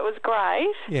 and thought it was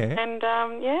great. Yeah. And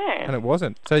And it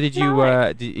wasn't. So did you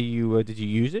did you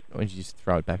use it, or did you just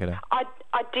throw it back at her?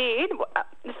 I did.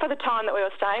 For the time that we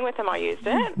were staying with him, I used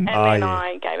it, and then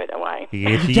I gave it away.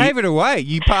 Yeah, you gave it away?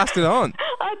 You passed it on?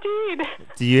 I did.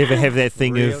 Do you ever have that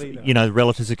thing of,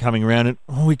 relatives are coming around and,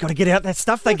 we've got to get out that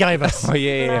stuff they gave us. Oh,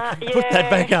 yeah. Put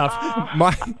that back up.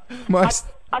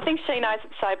 I think she knows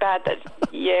it's so bad that,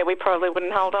 yeah, we probably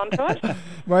wouldn't hold on to it.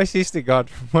 My sister got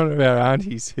from one of our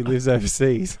aunties who lives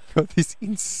overseas, got this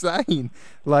insane,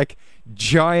 like,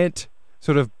 giant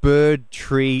sort of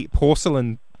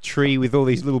porcelain tree with all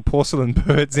these little porcelain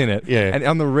birds in it. Yeah. And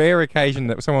on the rare occasion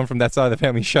that someone from that side of the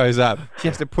family shows up, she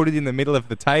has to put it in the middle of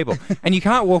the table. And you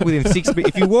can't walk within 6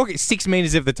 meters. If you walk at 6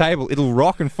 meters of the table, it'll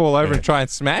rock and fall over and try and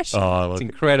smash. Oh, it's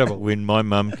incredible. When my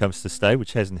mum comes to stay,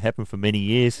 which hasn't happened for many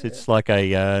years, it's like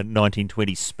a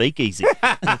 1920s speakeasy.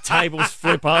 The tables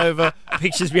flip over,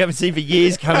 pictures we haven't seen for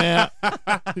years come out.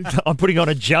 I'm putting on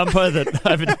a jumper that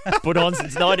I haven't put on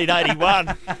since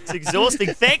 1981. It's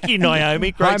exhausting. Thank you,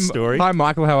 Naomi. Great story. Hi,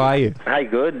 Michael. How are you? Hey,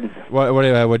 good.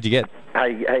 What'd you get?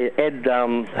 Hey, Ed,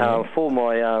 for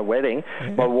my wedding,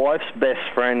 my wife's best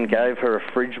friend gave her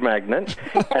a fridge magnet,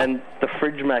 and the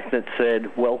fridge magnet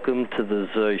said, "Welcome to the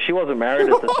zoo." She wasn't married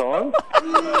at the time.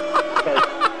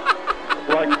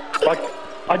 So,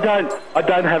 I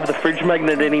don't have the fridge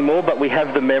magnet anymore, but we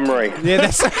have the memory. Yeah,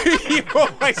 that's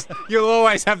you'll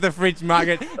always have the fridge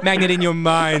magnet in your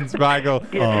minds, Michael.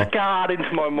 It's scarred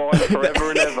into my mind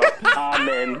forever and ever.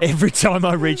 Amen. Every time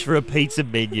I reach for a pizza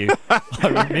menu, I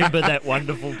remember that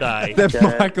wonderful day.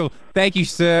 Michael, thank you,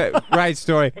 sir. Great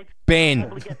story.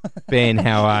 Ben,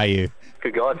 how are you?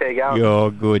 Good, guys. How you going?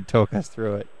 You're good. Talk us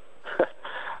through it.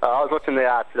 I was watching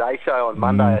the Today Show on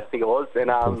Monday, I think it was, and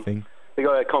Cool thing. they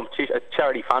got a competition, a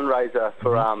charity fundraiser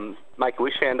for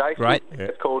Make-A-Wish Foundation. Right.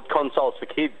 It's called Consoles for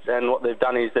Kids, and what they've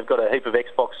done is they've got a heap of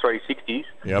Xbox 360s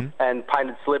and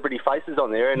painted celebrity faces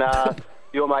on there, and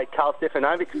your mate Carl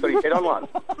Stefanovic's got his head on one.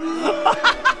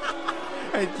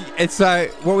 And so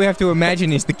what we have to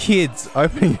imagine is the kids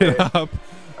opening it up.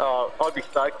 Oh, I'd be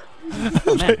stoked.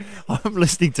 I'm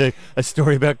listening to a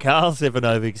story about Carl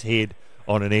Stefanovic's head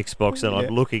on an Xbox, and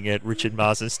I'm looking at Richard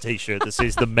Marsden's T-shirt that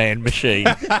says "The Man Machine."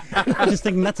 I'm just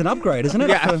thinking that's an upgrade, isn't it?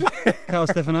 Yeah. For Carl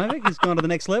Stefanovic, he's gone to the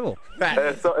next level.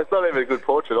 It's not even a good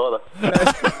portrait either.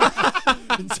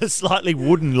 It's a slightly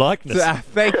wooden likeness.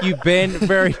 Thank you, Ben,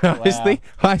 very nicely.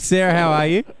 Hi, Sarah, how are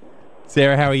you?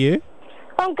 Sarah, how are you?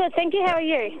 I'm good, thank you. How are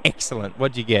you? Excellent.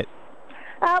 What'd you get?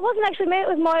 I wasn't actually met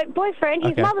with my boyfriend.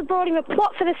 His mother brought him a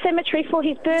plot for the cemetery for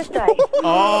his birthday.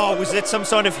 Oh, was that some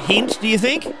sort of hint, do you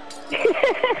think?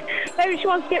 Maybe she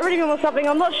wants to get rid of him or something,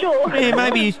 I'm not sure. Yeah,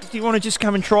 maybe. Do you want to just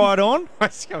come and try it on?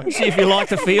 See if you like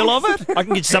the feel of it? I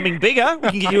can get something bigger. We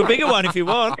can get you a bigger one if you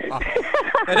want.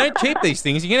 They don't keep these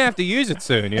things. You're going to have to use it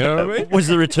soon, you know what I mean? Was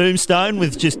there a tombstone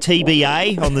with just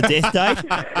TBA on the death date?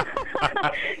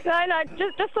 No,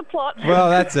 just a plot. Well,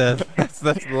 that's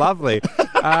lovely.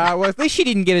 Well, at least she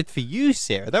didn't get it for you,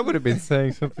 Sarah. That would have been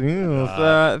saying something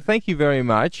else. Thank you very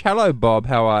much. Hello, Bob.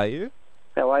 How are you?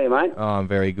 How are you, mate? Oh, I'm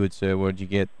very good, sir. What did you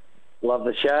get? Love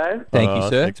the show. Thank you,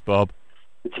 sir. Thanks, Bob.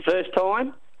 It's your first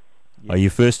time? Are you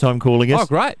first time calling us? Oh,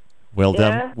 great. Well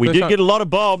done. We did get a lot of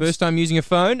Bobs. First time using a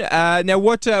phone. Now,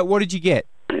 what did you get?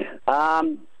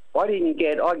 I didn't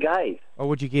get, I gave. Oh,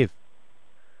 what'd you give?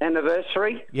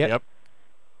 Anniversary. Yep.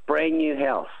 Brand new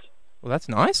house. Well, that's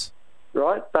nice.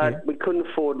 Right? But we couldn't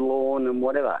afford lawn and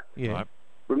whatever. Yeah. Right.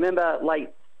 Remember late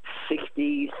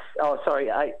 80s,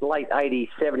 late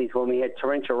 70s when we had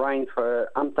torrential rain for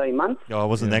umpteen months? Oh,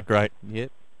 wasn't that great?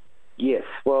 Yep. Yes.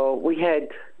 Well, we had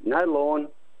no lawn,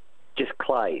 just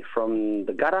clay from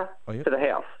the gutter to the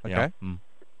house. Okay.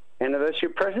 Anniversary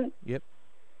present. Yep.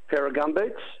 Pair of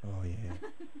gumboots. Oh, yeah.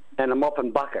 And a mop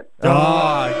and bucket.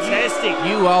 Oh, fantastic.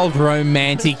 You old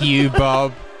romantic, you,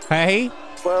 Bob. Hey?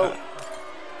 Well,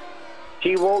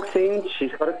 she walks in,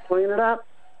 she's got to clean it up.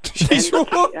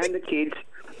 And the kids.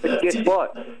 But guess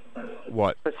what?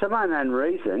 What? For some unknown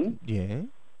reason,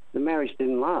 the marriage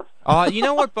didn't last. You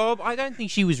know what, Bob? I don't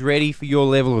think she was ready for your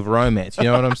level of romance. You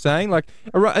know what I'm saying? Like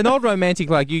an old romantic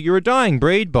like you're a dying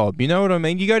breed, Bob. You know what I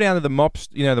mean? You go down to the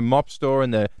mop store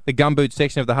and the gumboot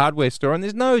section of the hardware store, and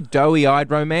there's no doughy-eyed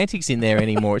romantics in there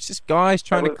anymore. It's just guys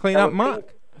trying to clean up muck.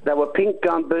 They were pink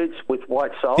gumboots with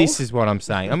white soles. This is what I'm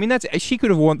saying. I mean, she could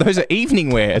have worn those are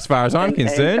evening wear, as far as I'm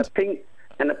concerned.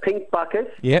 And a pink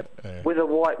bucket. Yep. With a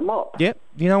white mop. Yep.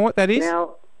 You know what that is?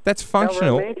 Now, that's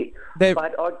functional. Romantic. But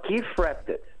I gift wrapped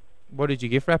it. What did you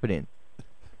gift wrap it in?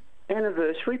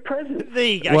 Anniversary present. There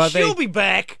you go. Well, She'll be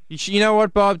back. You know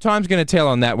what, Bob? Time's going to tell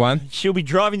on that one. She'll be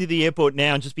driving to the airport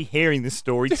now and just be hearing this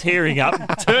story, tearing up,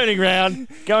 turning around,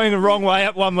 going the wrong way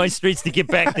up one-way streets to get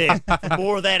back there.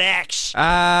 More of that axe.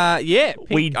 Yeah.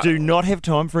 We do not have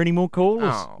time for any more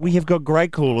callers. Oh. We have got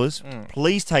great callers.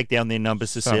 Please take down their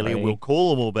numbers, Cecilia. Sorry. We'll call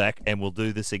them all back and we'll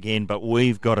do this again. But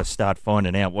we've got to start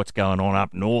finding out what's going on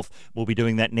up north. We'll be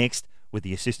doing that next. with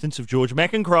the assistance of George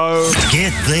McEncroe.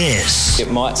 Get this.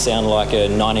 It might sound like a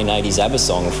 1980s ABBA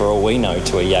song for all we know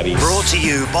to a yabby. Brought to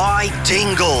you by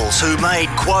Dingles, who made,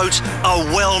 quote, a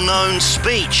well-known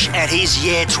speech at his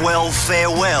Year 12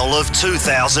 farewell of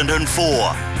 2004.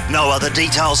 No other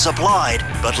details supplied,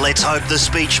 but let's hope the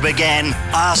speech began,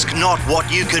 ask not what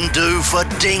you can do for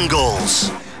Dingles.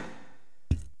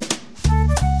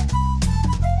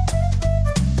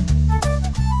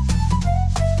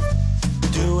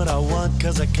 Do what I want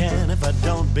because I can, if I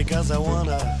don't because I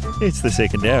wanna. It's the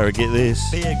second hour, get this.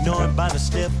 Be ignored by the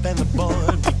stiff and the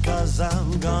bored because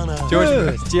I'm gonna.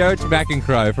 George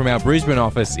McEncroe from our Brisbane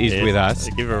office is with us.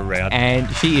 Give her a round. And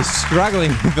she is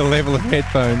struggling with the level of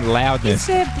headphone loudness. Is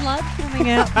there blood coming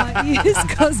out my ears?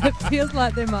 Because it feels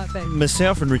like there might be.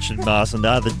 Myself and Richard Marsland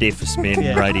are the deafest men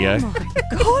in radio. Oh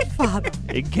my God, Father.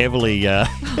 Heavily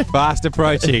fast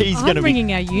approaching. I'm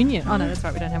ringing our union. Oh no, that's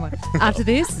right, we don't have one. After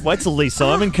this, wait till Lee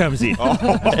Simon comes in.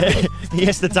 He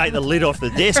has to take the lid off the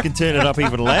desk and turn it up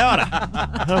even louder.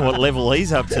 I don't know what level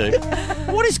he's up to.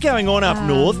 What is going on up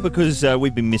north? Because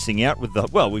we've been missing out with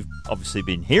we've obviously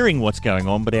been hearing what's going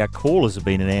on, but our callers have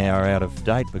been an hour out of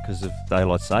date because of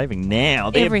daylight saving. Now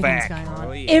they're everything's back. going on.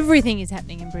 Oh, yeah. Everything is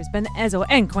happening in Brisbane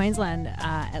and Queensland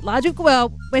at large.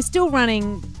 Well, we're still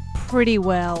running pretty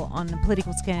well on the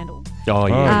political scandal. Oh,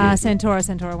 yeah.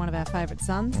 Santoro, one of our favourite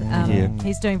sons.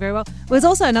 He's doing very well. There's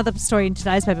also another story in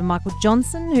today's paper, Michael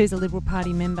Johnson, who's a Liberal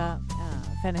Party member.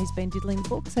 Found out he's been diddling the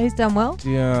book, so he's done well.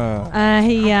 Yeah.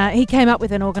 He came up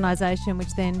with an organisation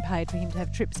which then paid for him to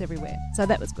have trips everywhere. So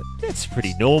that was good. That's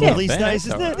pretty normal these days,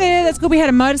 isn't it? Yeah, that's good. We had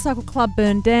a motorcycle club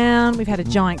burned down. We've had a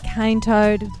giant cane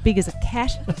toad, big as a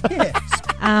cat.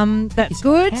 That's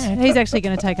good. He's actually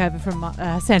going to take over from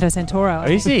Santo Santoro.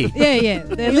 Is he? Yeah.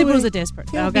 The Liberals are desperate.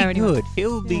 He'll be good.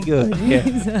 He'll be good. Yeah.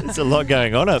 There's a lot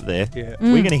going on up there. Yeah.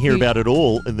 We're going to hear about it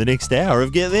all in the next hour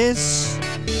of Get This.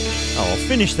 Oh,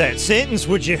 finish that sentence,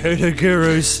 would you, Hoodoo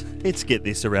Gurus? Let's Get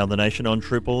This around the nation on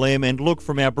Triple M. And look,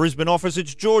 from our Brisbane office,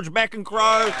 it's George McEncroe.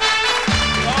 Oh,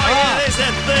 yeah, there's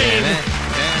that theme.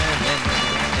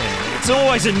 It's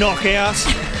always a knockout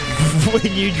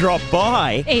when you drop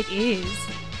by. It is.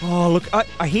 Oh, look,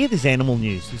 I hear there's animal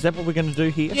news. Is that what we're going to do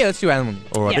here? Yeah, let's do animal news.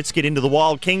 All right, let's get into the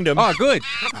wild kingdom. Oh, good.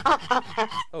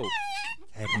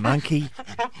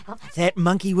 That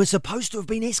monkey was supposed to have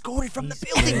been escorted from the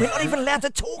building. We're not even allowed to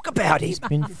talk about it. He's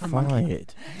been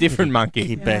fired. Different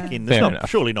monkey. Back in. There's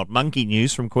surely not monkey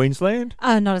news from Queensland.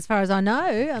 Not as far as I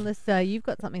know, unless you've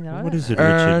got something that I don't What is know. it,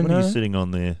 Richard? What no. are you sitting on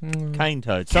there? Cane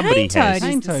toad. Somebody Cane has.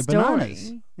 toad is the bananas.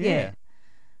 story. Yeah.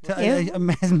 A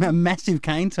massive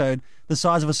cane toad the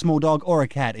size of a small dog or a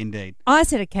cat, indeed. I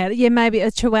said a cat. Yeah, maybe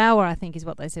a chihuahua, I think, is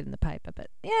what they said in the paper. But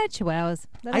yeah, chihuahuas.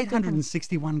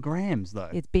 861 grams, though.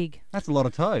 It's big. That's a lot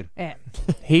of toad. Yeah.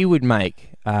 He would make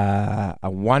a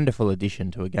wonderful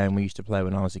addition to a game we used to play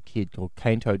when I was a kid called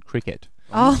Cane Toad Cricket.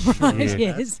 Oh, right,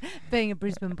 yes. Being a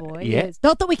Brisbane boy, yes.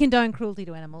 Not that we condone cruelty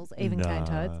to animals, even cane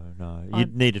toads. No,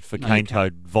 you'd need it for cane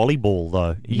toad volleyball,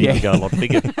 though. You need to go a lot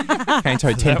bigger. Cane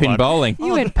toad 10-pin bowling.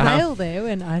 You went pale there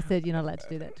when I said you're not allowed to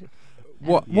do that too.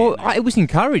 Well, it was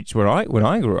encouraged when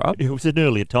I grew up. It was an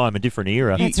earlier time, a different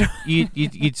era. That's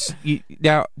right.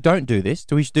 Now, don't do this.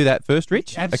 Do we do that first,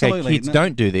 Rich? Absolutely. Okay, kids,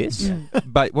 don't do this.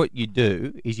 But what you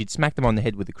do is you'd smack them on the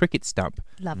head with a cricket stump,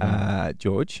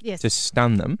 George, Yes. to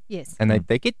stun them. Yes. And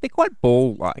they're quite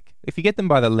ball-like. If you get them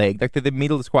by the leg, like the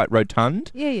middle is quite rotund.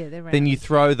 Yeah, they're round. Then you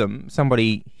throw them,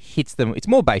 somebody hits them. It's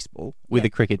more baseball with a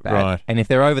cricket bat. Right. And if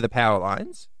they're over the power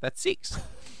lines, that's 6.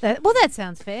 That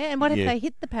sounds fair. And what if they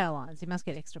hit the power lines? You must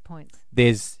get extra points.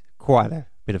 There's quite a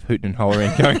bit of hooting and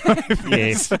hollering going on.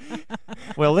 Yes.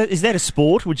 Well, is that a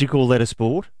sport? Would you call that a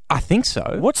sport? I think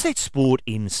so. What's that sport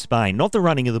in Spain? Not the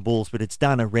running of the balls, but it's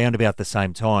done around about the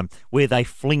same time, where they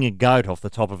fling a goat off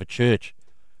the top of a church.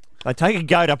 They take a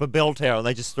goat up a bell tower and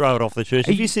they just throw it off the church.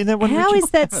 Have you seen that one? How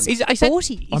Richard? is that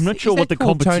sporty? I'm not sure what the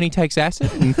competition. Tony takes acid.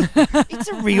 It's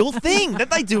a real thing that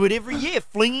they do it every year,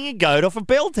 flinging a goat off a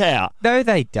bell tower. No,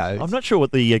 they don't. I'm not sure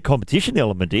what the competition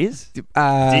element is.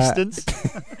 Distance.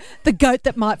 The goat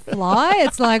that might fly.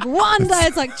 It's like one day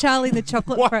it's like Charlie and the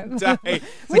Chocolate One day.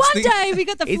 One day we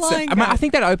got the flying goat. I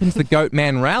think that opens the Goat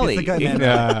Man Rally. It's the Goat Man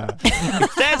Rally.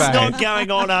 That's not going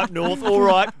on up north. All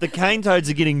right, the cane toads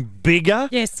are getting bigger.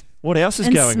 Yes. What else is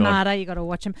and going smarter, on? you got to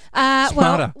watch them.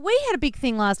 Smarter. Well, we had a big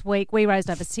thing last week. We raised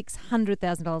over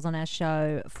 $600,000 on our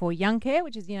show for Young Care,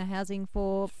 which is housing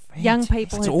for young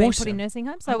people who've been put in nursing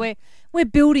homes. So we're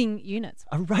building units.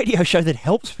 A radio show that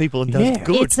helps people and does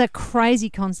good. It's a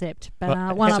crazy concept,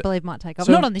 but one I believe might take off.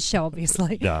 So- Not on this show,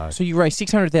 obviously. No. So you raised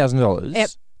 $600,000 Yep.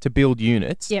 to build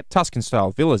units, Yep.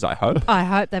 Tuscan-style villas, I hope. I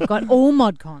hope they've got all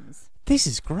mod cons. This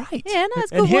is great. Yeah, no,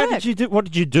 it's And good how work. did you do? What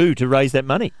did you do to raise that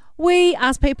money? We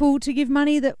asked people to give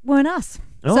money that weren't us.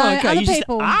 Oh, so okay. other You just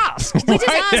people asked. We just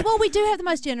asked. Well, we do have the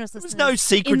most generous listeners no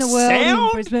secret in the world in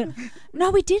sound? Brisbane.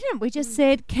 No, we didn't. We just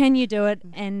said, "Can you do it?"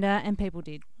 And people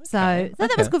did. So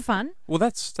that was good fun. Well,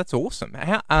 that's awesome.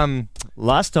 How,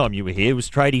 Last time you were here was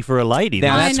tradie for a lady.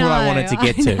 now that's what I wanted to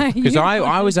get to because You I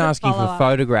was wanted to asking follow for up.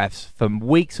 photographs for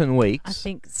weeks and weeks. I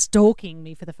think stalking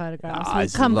me for the photographs. will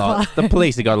It's a come lot. close. The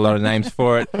police have got a lot of names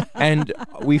for it, and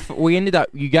we ended up.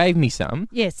 You gave me some.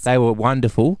 Yes. They were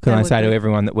wonderful. Can They I were say to good.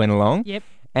 everyone that went along? Yep.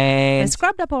 And They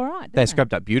scrubbed up all right. they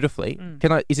scrubbed up beautifully.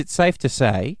 Is it safe to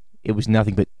say it was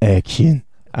nothing but action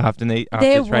after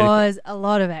There was a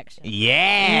lot of action.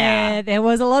 Yeah, there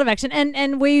was a lot of action,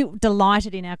 and we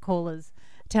delighted in our callers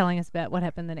telling us about what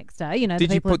happened the next day. You know, Did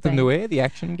the you people put them to air, the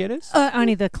action getters?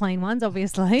 only the clean ones,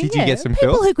 obviously. Did you get some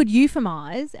people filth? who could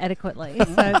euphemize adequately?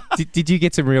 So, Did you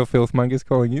get some real filthmongers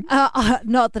calling in?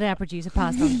 not that our producer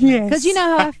passed on to me, because you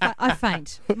know how I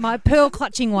faint. My pearl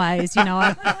clutching ways. You know,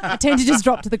 I tend to just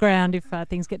drop to the ground if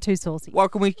things get too saucy. Well,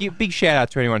 can we give a big shout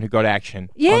out to anyone who got action?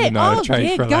 Yeah, on the night of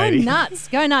Trade for a go Lady? nuts,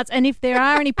 go nuts. And if there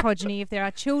are any progeny, if there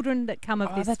are children that come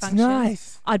of this that's function,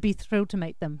 nice. I'd be thrilled to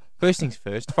meet them. First things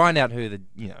first, find out who the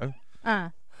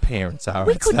parents are.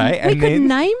 We I'd could say, and then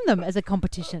name them as a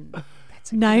competition.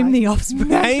 Name the offspring.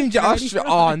 name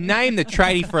the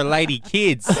tradie for a lady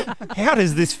kids. How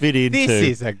does this fit into? This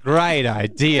is a great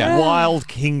idea. Wild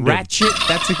Kingdom. Ratchet,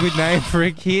 that's a good name for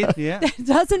a kid. Yeah. That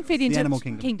doesn't fit into Animal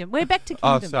Kingdom. We're back to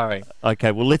Oh, Kingdom. sorry.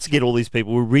 Okay, well, let's get all these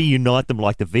people. We'll reunite them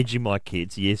like the Vegemite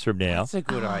kids years from now. That's a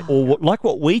good idea. Or like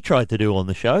what we tried to do on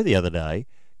the show the other day.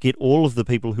 Get all of the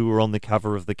people who were on the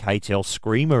cover of the KTEL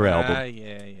Screamer album.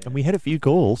 Yeah. And we had a few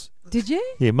calls. Did you?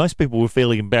 Yeah, most people were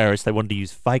feeling embarrassed. They wanted to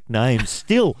use fake names.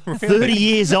 Still, 30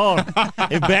 years on,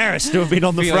 embarrassed to have been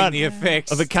on the Feeling front the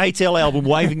effects. of a KTEL album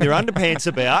waving their underpants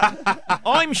about.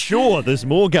 I'm sure there's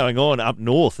more going on up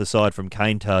north aside from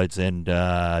cane toads and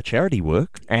charity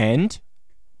work. And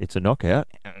it's a knockout.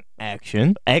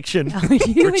 Action.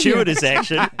 Gratuitous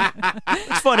action.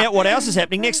 Let's find out what else is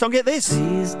happening next on Get This.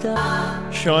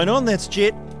 Shine on, that's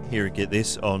Jet. Here at Get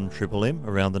This on Triple M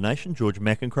around the nation. George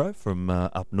McEncroe from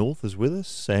up north is with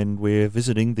us, and we're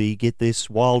visiting the Get This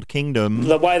Wild Kingdom.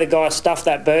 The way the guy stuffed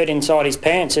that bird inside his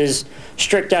pants is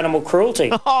strict animal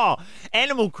cruelty. Oh,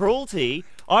 animal cruelty.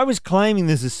 I was claiming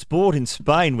there's a sport in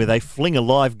Spain where they fling a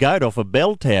live goat off a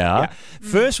bell tower. Yeah.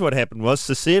 First what happened was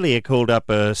Cecilia called up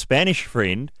a Spanish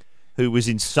friend who was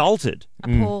insulted.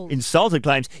 Appalled. Insulted,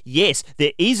 claims, yes,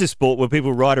 there is a sport where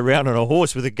people ride around on a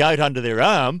horse with a goat under their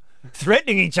arm,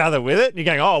 threatening each other with it. And you're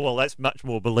going, oh, well, that's much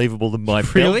more believable than my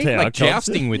Really? bell tower Like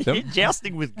jousting with them?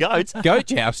 Jousting with goats. Goat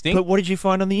jousting. But what did you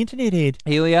find on the internet, Ed?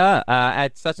 Here we are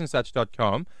at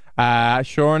suchandsuch.com.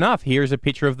 Sure enough, here is a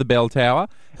picture of the bell tower,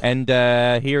 and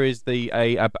here is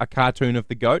a cartoon of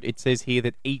the goat. It says here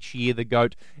that each year the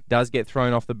goat does get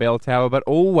thrown off the bell tower, but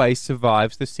always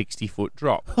survives the 60-foot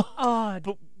drop. Oh, it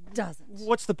doesn't.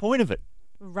 What's the point of it?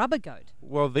 Rubber goat.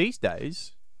 Well, these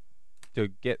days, to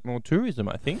get more tourism,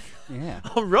 I think. Yeah.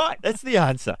 Oh, right, that's the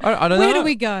answer. I don't know. Where do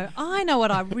we go? I know what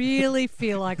I really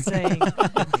feel like seeing.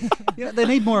 Yeah, they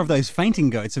need more of those fainting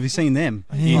goats. Have you seen them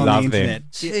You on love the them.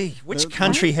 internet? Gee, which The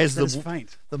country ones has that just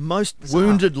faint? the most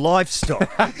wounded livestock?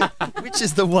 Which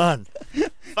is the one?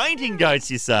 Fainting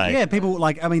goats, you say? Yeah, people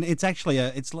like. I mean, it's actually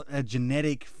a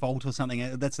genetic fault or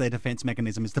something. That's their defense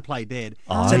mechanism, is to play dead.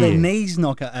 Oh, so their yeah. knees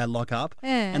lock up, Yeah.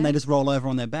 and they just roll over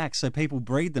on their backs. So people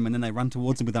breed them, and then they run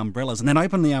towards them with umbrellas, and then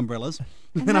open the umbrellas,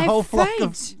 and then a they whole flock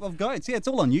faint. of goats. Yeah, it's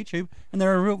all on YouTube, and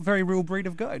they're a very real breed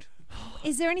of goat.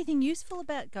 Is there anything useful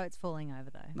about goats falling over,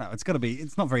 though? No, it's got to be.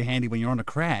 It's not very handy when you're on a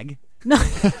crag. No.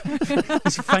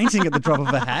 Just fainting at the drop of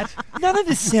a hat. None of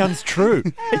this sounds true.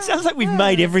 It sounds like we've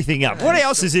made everything up. What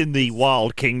else is in the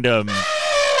Wild Kingdom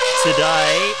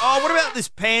today? Oh, what about this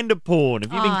panda porn?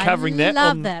 Have you been covering that love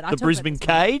on that. I the talked about Brisbane this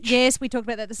morning. Cage? Yes, we talked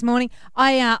about that this morning.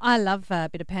 I love a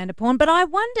bit of panda porn, but I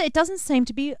wonder, it doesn't seem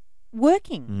to be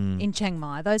working in Chiang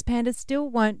Mai. Those pandas still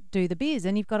won't do the biz,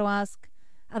 and you've got to ask,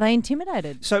 are they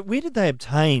intimidated? So where did they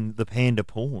obtain the panda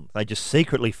porn? They just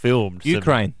secretly filmed some-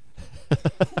 Ukraine.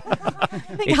 I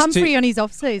think It's Humphrey too- on his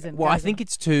off-season. Well, I goes think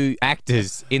it's two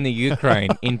actors in the Ukraine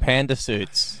in panda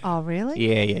suits. on. Oh, really?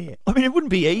 Yeah. I mean, it wouldn't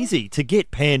be easy to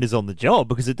get pandas on the job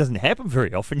because it doesn't happen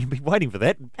very often. You'd be waiting for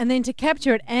that. And then to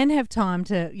capture it and have time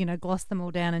to, gloss them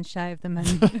all down and shave them. And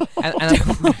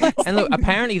And look,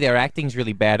 apparently their acting's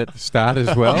really bad at the start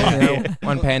as well.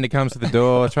 One panda comes to the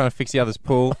door trying to fix the other's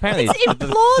pool. Apparently It's they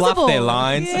fluff implausible. their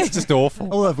lines. Yeah. It's just awful.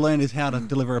 All I've learned is how to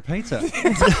deliver a pizza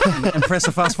and press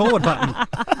a fast forward button.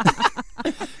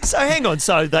 So hang on.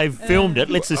 So they've filmed it.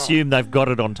 Let's assume they've got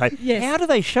it on tape. Yes. How do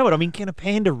they show it? I mean, can a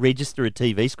panda register a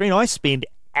TV screen? I spend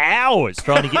hours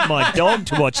trying to get my dog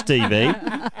to watch TV.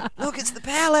 Look, it's the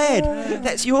Pallad.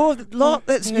 That's your lot.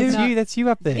 That's you. That's you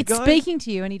up there. It's speaking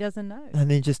to you and he doesn't know.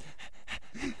 And then just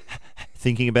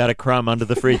thinking about a crumb under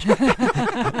the fridge.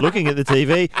 Looking at the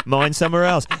TV, mind somewhere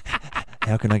else.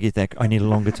 How can I get that? I need a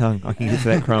longer tongue. I can get to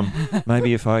that crumb.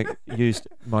 Maybe if I used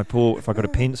my paw, if I got a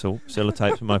pencil,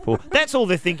 sellotape to my paw. That's all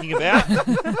they're thinking about.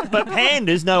 But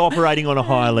pandas know operating on a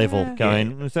higher level.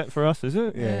 Going, is that for us, is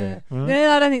it? Yeah.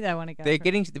 Yeah, I don't think they want to go.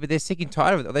 But they're sick and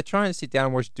tired of it. They're trying to sit down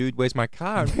and watch Dude, Where's My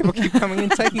Car? And people keep coming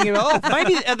and taking it off.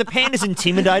 Maybe are the pandas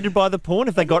intimidated by the porn?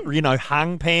 Have they got,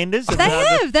 hung pandas? They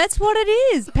have. That's what it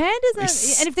is. Pandas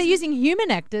are, and if they're using human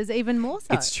actors, even more so.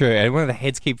 It's true. And one of the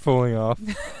heads keep falling off.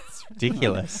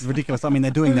 Ridiculous. It's ridiculous. I mean,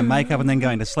 they're doing the makeup and then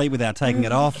going to sleep without taking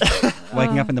it off.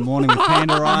 Waking up in the morning with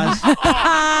panda eyes.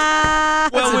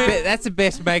 That's the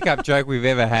best makeup joke we've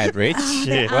ever had, Rich.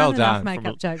 Yeah. Well done.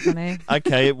 Makeup jokes on there.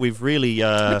 Okay, we've really...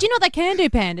 But do you know what they can do,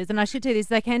 pandas? And I should tell you this,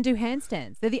 they can do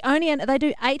handstands. They're the only... They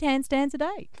do 8 handstands a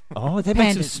day. Oh, that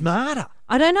makes them smarter.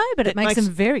 I don't know, but it makes them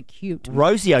very cute.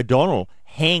 Rosie O'Donnell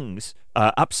hangs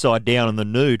upside down in the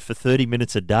nude for 30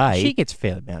 minutes a day. She gets a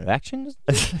fair amount of action,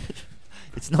 doesn't she?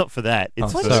 It's not for that.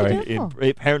 It's Oh, for sorry.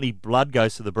 apparently blood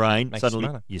goes to the brain. Makes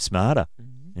Suddenly you smarter.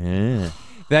 you're smarter. Yeah.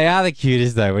 They are the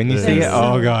cutest though. When you see it,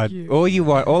 so oh god! cute.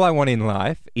 All I want in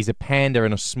life is a panda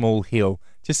and a small hill,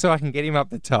 just so I can get him up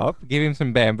the top, give him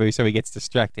some bamboo so he gets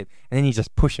distracted, and then you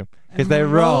just push him because they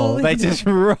roll. They just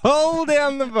roll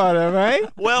down the bottom, eh?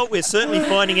 Well, we're certainly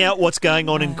finding out what's going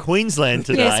on in Queensland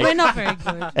today. Yes, we're not very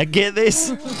good. And get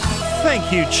this.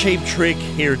 Thank you, Cheap Trick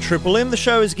here at Triple M. The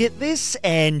show is Get This,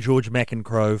 and George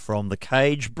McEncroe from The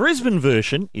Cage. Brisbane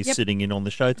version is sitting in on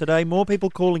the show today. More people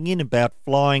calling in about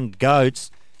flying goats.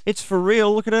 It's for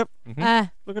real. Look it up.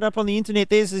 Look it up on the internet.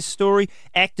 There's this story.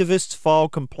 Activists file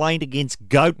complaint against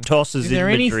goat tossers Is there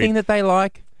in Madrid. anything that they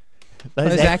like?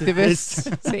 Those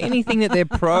activists? Is there anything that they're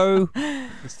pro?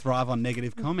 Just thrive on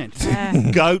negative comments.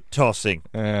 Goat tossing.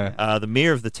 The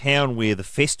mayor of the town where the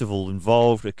festival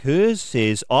involved occurs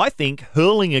says, I think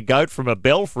hurling a goat from a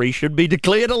belfry should be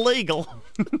declared illegal.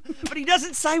 But he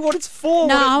doesn't say what it's for.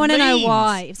 No, I want to know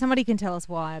why. If somebody can tell us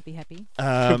why, I'd be happy.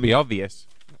 Should be obvious.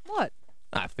 What?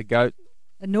 If the goat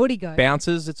A naughty goat.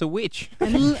 bounces, it's a witch.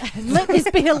 And let this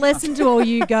be a lesson to all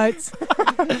you goats.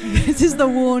 This is the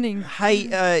warning.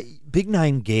 Hey, big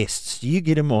name guests. Do you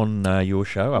get them on your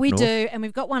show up We north? do, and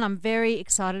we've got one I'm very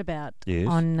excited about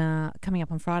on coming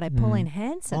up on Friday. Pauline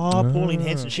Hanson. Oh, Pauline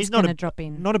Hanson. She's not gonna drop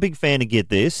in. Not a big fan of Get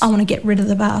This. I want to get rid of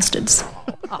the bastards.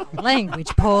 Oh, language,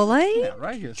 Pauline.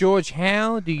 Outrageous. George,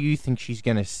 how do you think she's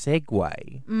going to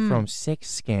segue from sex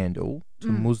scandal to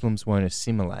Muslims won't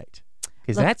assimilate?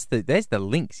 Because there's the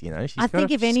links, you know. I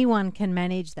think if anyone can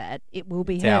manage that, it will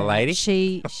be her. Our lady.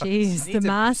 She's the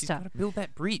master. She's got to build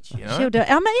that bridge, you know. She'll do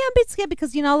it. I'm a bit scared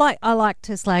because I like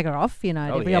to slag her off, at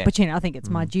every opportunity. I think it's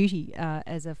my duty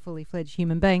as a fully fledged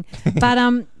human being.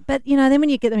 But then when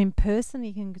you get them in person,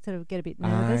 you can sort of get a bit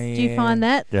nervous. Do you find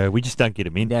that? Yeah, we just don't get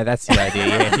them in. Yeah, that's the idea.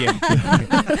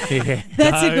 Yeah.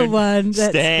 That's a good one. That's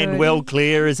Stand good. well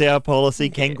clear is our policy.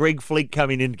 Can Greg Fleek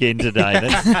come in again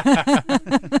today?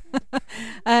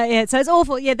 So it's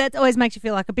awful. Yeah, that always makes you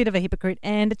feel like a bit of a hypocrite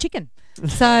and a chicken.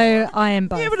 So I am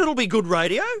both. Yeah, but it'll be good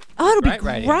radio. Oh, it'll be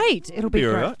Great great. radio. It'll be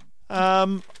all great.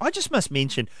 right. I just must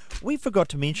mention, we forgot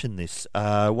to mention this.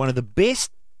 One of the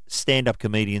best stand-up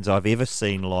comedians I've ever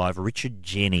seen live, Richard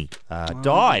Jeni,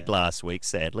 died last week,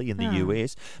 sadly, in the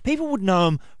US. People would know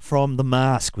him from The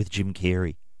Mask with Jim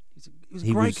Carrey. He was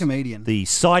a great comedian. The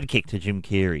sidekick to Jim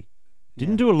Carrey.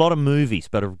 Didn't do a lot of movies,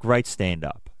 but a great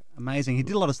stand-up. Amazing. He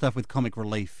did a lot of stuff with comic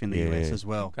relief in the US as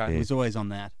well. Okay. He was always on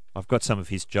that. I've got some of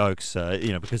his jokes,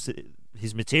 because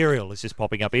his material is just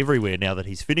popping up everywhere now that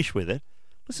he's finished with it.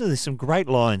 Listen, there's some great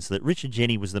lines that Richard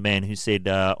Jeni was the man who said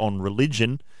on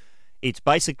religion, it's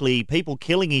basically people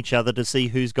killing each other to see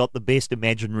who's got the best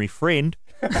imaginary friend.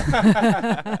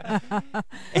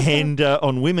 And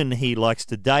on women he likes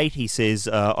to date, he says,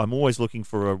 I'm always looking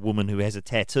for a woman who has a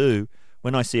tattoo.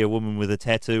 When I see a woman with a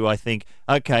tattoo, I think,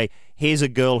 okay, here's a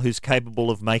girl who's capable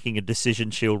of making a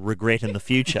decision she'll regret in the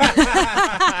future.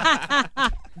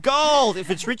 Gold!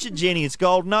 If it's Richard Jeni, it's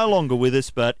gold. No longer with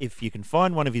us, but if you can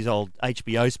find one of his old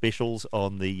HBO specials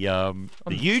on the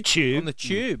YouTube, on the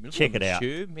tube, check it the out.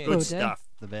 tube, yeah. Good stuff.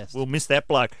 the best. We'll miss that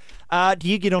bloke. Do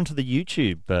you get onto the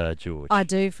YouTube, George? I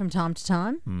do from time to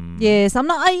time. Yes, I'm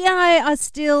not.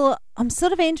 I'm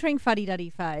sort of entering fuddy-duddy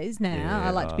phase now. Yeah. I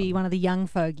like to be one of the young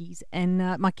fogies, and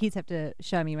my kids have to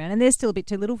show me around, and they're still a bit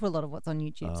too little for a lot of what's on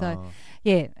YouTube. So,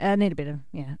 yeah, I need a bit of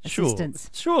assistance.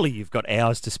 Surely you've got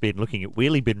hours to spend looking at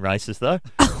wheelie bin races, though.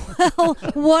 Well,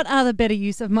 what other better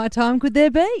use of my time could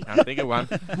there be? A bigger one.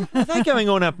 Are they going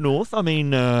on up north? I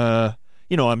mean,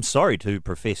 I'm sorry to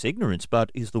profess ignorance,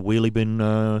 but is the wheelie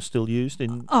bin still used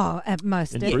in? Oh,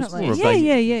 most in definitely. Bristol, or have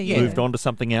Yeah. Moved on to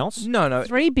something else? No.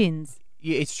 3 bins.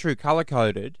 Yeah, it's true,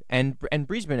 colour-coded, and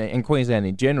Brisbane and Queensland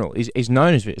in general is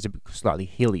known as a slightly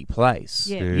hilly place.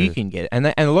 Yeah. You can get it. And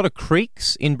a lot of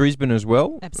creeks in Brisbane as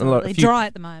well. Absolutely. Dry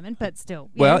at the moment, but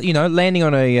still. Well, yes. Landing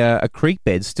on a creek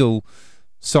bed's still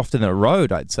softer than a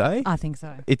road, I'd say. I think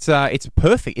so. It's a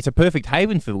perfect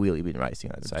haven for wheelie bin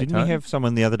racing, I'd say. Didn't we have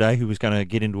someone the other day who was going to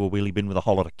get into a wheelie bin with a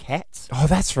whole lot of cats? Oh,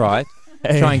 that's right.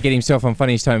 Try and get himself on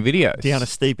Funniest Home Videos. Down a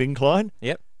steep incline?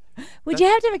 Yep. Would you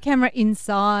have to have a camera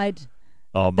inside?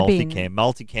 Oh,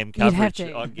 multicam coverage,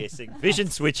 to. I'm guessing. Vision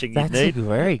switching That's you need. a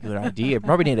very good idea.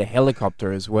 Probably need a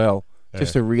helicopter as well,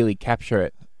 just to really capture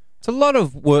it. It's a lot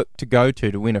of work to go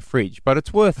to win a fridge, but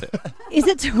it's worth it. Is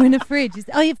it to win a fridge?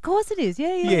 Of course it is. Yeah.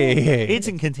 Ed's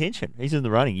in contention. He's in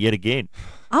the running yet again.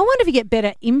 I wonder if you get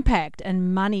better impact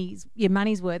and your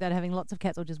money's worth out of having lots of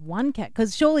cats or just one cat.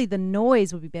 Because surely the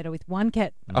noise would be better with one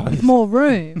cat with more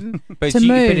room to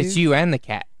move. But it's you and the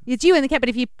cat. It's you and the cat, but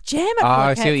if you jam it,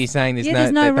 I see what you're saying.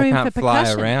 There's no room they can't for fly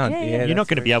percussion. around. Yeah. You're not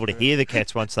going to be able to hear the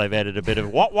cats once they've added a bit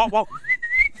of what?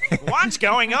 What's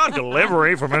going on?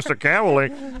 Delivery for Mr. Cowley.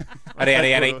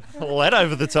 Howdy. All that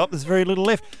over the top. There's very little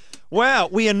left. Wow,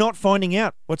 we are not finding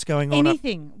out what's going on.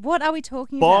 Anything. What are we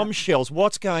talking about? Bombshells.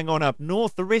 What's going on up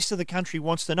north? The rest of the country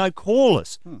wants to know. Call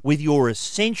us with your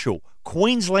essential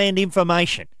Queensland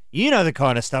information. You know the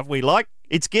kind of stuff we like.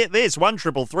 It's Get This,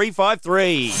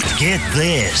 133353. Get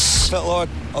This. Felt like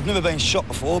I've never been shot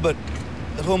before, but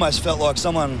it almost felt like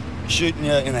someone shooting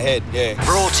you in the head, yeah.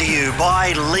 Brought to you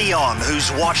by Leon, who's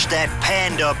watched that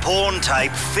panda porn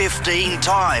tape 15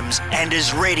 times and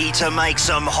is ready to make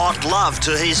some hot love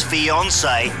to his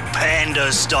fiancée,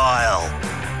 panda style.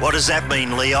 What does that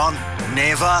mean, Leon?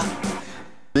 Never?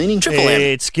 Meaning Triple M.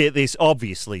 It's Get This.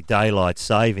 Obviously, daylight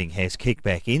saving has kicked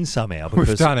back in somehow because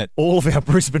We've done it. All of our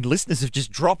Brisbane listeners have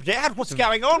just dropped out. What's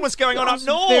going on? What's going on up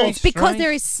north? It's because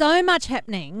there is so much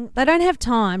happening. They don't have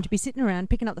time to be sitting around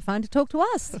picking up the phone to talk to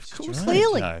us.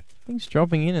 Clearly. No. Things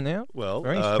dropping in and out. Well,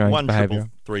 Very strange behaviour.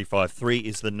 133353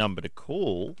 is the number to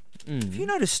call. Have you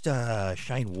noticed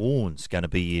Shane Warne's going to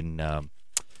be in,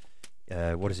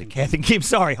 what is it, Kath and Kim?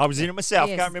 Sorry, I was in it myself.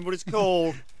 Yes. Can't remember what it's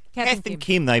called. Kath and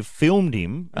Kim, they've filmed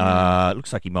him.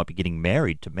 Looks like he might be getting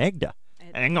married to Magda.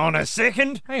 Hang on a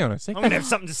second. Hang on a I'm second. going to have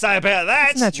something to say about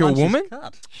that. Isn't that your woman?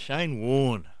 Shane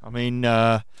Warne. I mean,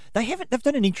 they've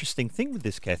done an interesting thing with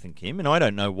this Kath and Kim, and I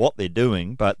don't know what they're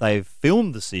doing, but they've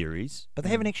filmed the series, but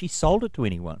they haven't actually sold it to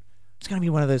anyone. It's going to be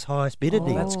one of those highest bidder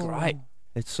deals. That's great.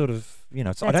 It's sort of, I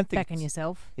don't think. Backing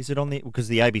yourself. Is it on the, because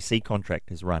the ABC contract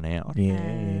has run out. Yeah.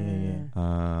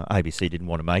 ABC didn't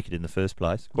want to make it in the first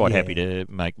place. Quite happy to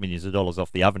make millions of dollars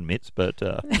off the oven mitts, but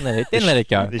Then let it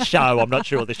go. The show, I'm not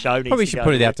sure the show needs Probably to should go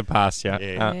put it there. out to pasture.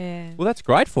 Yeah. Well, that's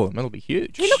great for him. That'll be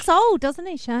huge. He looks old, doesn't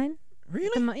he, Shane?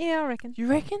 Really? Yeah, I reckon. You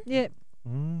reckon? Yeah.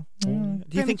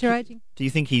 Premature aging. Do you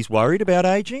think he's worried about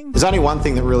aging? There's only one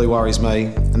thing that really worries me,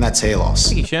 and that's hair loss.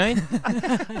 Thank you, Shane.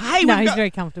 Hey, No, we've he's got very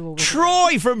comfortable with it.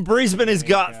 Troy from Brisbane has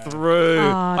got through.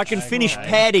 Oh, I can finish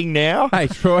padding now. Hey,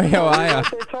 Troy, how are you?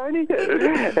 Tony.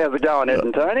 How's it going, Ed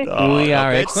and Tony? We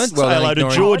are let's excellent. say Well done, hello to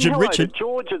ignoring- George And and hello Richard. to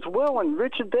George as well, and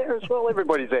Richard there as well.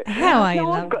 Everybody's there. How are you,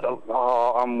 I've love?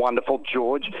 got I'm wonderful,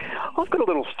 George. I've got a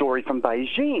little story from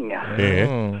Beijing.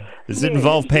 Yeah. Does it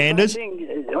involve pandas?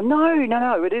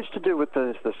 No. It is to do with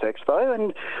the sex, though.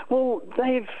 And, well,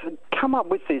 they've come up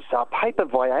with this paper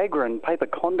Viagra and paper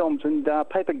condoms and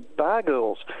paper bar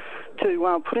girls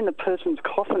to put in a person's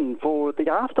coffin for the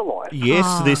afterlife.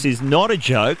 Yes, this is not a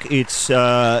joke. It's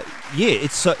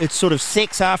it's sort of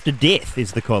sex after death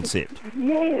is the concept.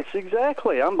 Yes,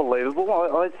 exactly. Unbelievable.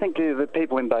 I think that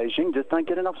people in Beijing just don't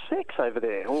get enough sex over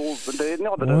there. Or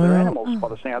not that they're animals, by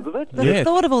the sounds of it. The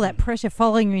thought of all that pressure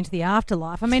following you into the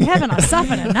afterlife. I mean, haven't I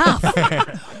suffered enough?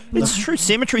 It's true.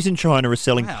 Cemeteries in China are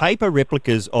selling paper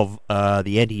replicas of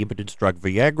the anti-impotence drug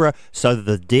Viagra so that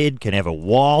the dead can have a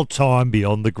wild time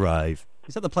beyond the grave.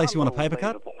 Is that the place you want a paper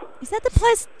cut? Is that the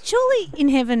place? Surely in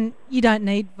heaven you don't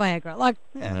need Viagra. Like,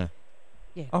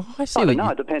 Yeah. Oh, I see. I don't what know.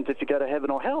 you- It depends if you go to heaven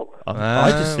or hell.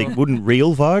 I just think, wouldn't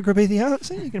real Viagra be the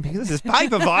answer? You can pick this is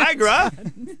paper Viagra.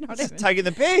 Just taking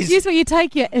the piss. Use where you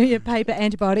take your paper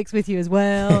antibiotics with you as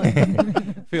well.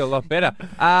 Feel a lot better.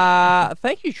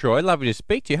 Thank you, Troy. Lovely to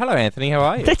speak to you. Hello, Anthony. How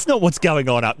are you? That's not what's going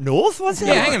on up north, was it?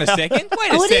 Yeah, hang on a second.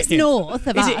 Wait a Oh, it second. is north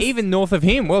of Is us. it even north of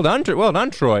him? Well done, well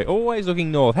done, Troy. Always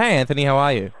looking north. Hey, Anthony. How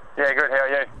are you? Yeah, good. How are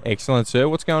you? Excellent, sir.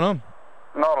 What's going on?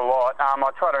 Not a lot. I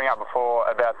tried to ring up before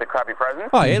about the crappy presents.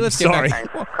 Oh, yeah, let's get back.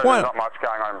 Thanks, 'cause Why- there's not much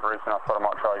going on in Brisbane. I thought I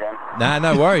might try again. Nah,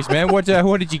 no worries, man. What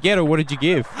did you get or what did you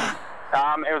give?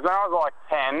 It was when I was like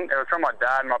 10. It was from my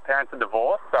dad. My parents are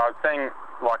divorced, so I was seeing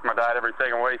like my dad every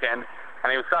second weekend,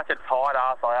 and he was such a tight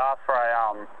ass. I asked for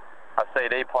a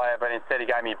CD player, but instead he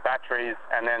gave me batteries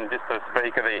and then just a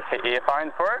speaker, the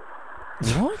earphones for it.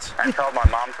 What? And told my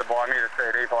mum to buy me the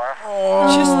CD player.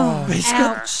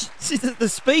 See, the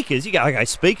speakers, you go, okay,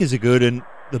 speakers are good, and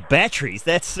the batteries,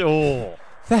 that's all.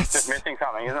 Just missing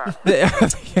something, isn't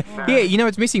it? Yeah, you know,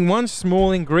 it's missing one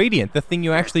small ingredient, the thing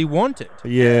you actually wanted.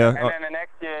 Yeah. And then the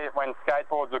next year, when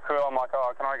skateboards were cool, I'm like,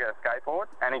 oh, can I get a skateboard?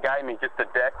 And he gave me just a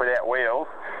deck without wheels.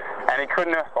 And he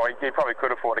couldn't, or he probably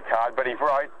could afford a card, but he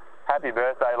wrote, "Happy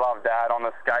birthday, love, Dad," on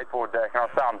the skateboard deck. And I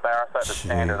was so embarrassed I had to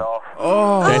stand it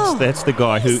off. That's the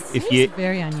guy who, if you,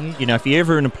 very unusual. you know, if you're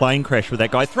ever in a plane crash with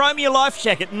that guy, throw me your life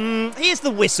jacket. Here's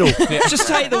the whistle. Just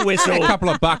take the whistle. A couple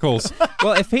of buckles.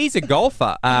 Well, if he's a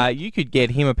golfer, you could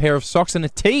get him a pair of socks and a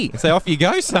tee and say, off you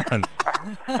go, son.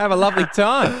 Have a lovely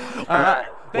time.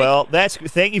 Well,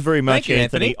 thank you very much, Thank you,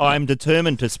 Anthony. I'm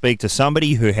determined to speak to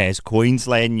somebody who has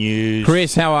Queensland news.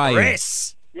 Chris, how are you?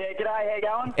 Chris! Yeah, g'day, how you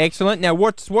going? Excellent. Now,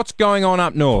 what's going on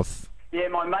up north? Yeah,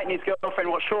 my mate and his girlfriend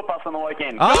watched Short Bus on the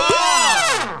weekend.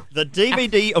 The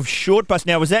DVD of Short Bus.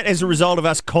 Now, was that as a result of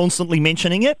us constantly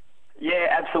mentioning it? Yeah,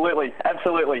 absolutely,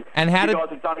 absolutely. And how you did- guys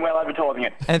have done well advertising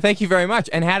it. And thank you very much.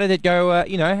 And how did it go?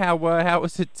 How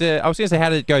was it? I was going to say how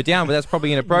did it go down, but that's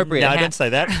probably inappropriate. No, How- don't say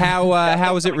that. How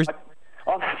was it?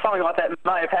 Oh, something like that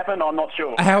may have happened, I'm not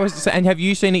sure. How was? And have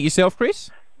you seen it yourself, Chris?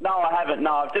 No, I haven't.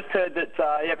 No, I've just heard that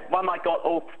one mate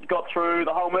got through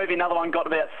the whole movie, another one got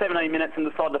about 17 minutes and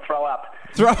decided to throw up.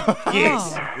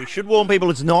 Yes. We should warn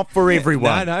people it's not for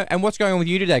everyone. No. And what's going on with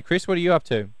you today, Chris? What are you up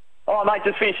to? Oh, mate,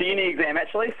 just finished a uni exam,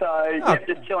 actually, so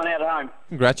just chilling out at home.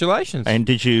 Congratulations. And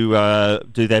did you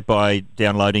do that by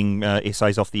downloading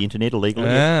essays off the internet illegally?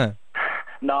 Yeah.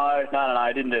 No,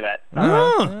 I didn't do that.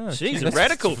 Oh, jeez, that's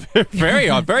radical.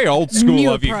 Very old school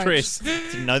New of you, approach. Chris.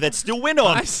 Didn't know that still went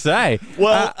on. I say.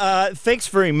 Well, thanks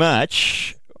very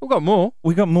much. We've got more.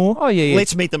 We got more? Oh, yeah.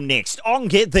 Let's meet them next on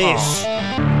Get This.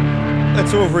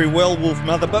 That's all very well, Wolf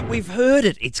Mother, but we've heard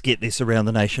it. It's Get This around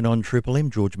the nation on Triple M.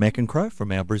 George McEncroe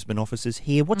from our Brisbane offices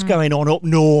here. What's going on up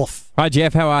north? Hi,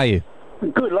 Jeff. How are you?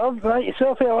 Good, love. Mate,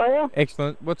 yourself, how are you?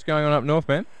 Excellent. What's going on up north,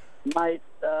 man? Mate,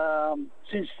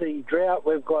 since the drought,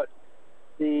 we've got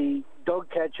the dog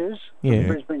catchers Yeah. from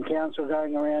Brisbane Council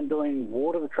going around doing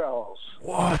water patrols.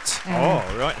 What?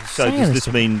 Oh, right. So does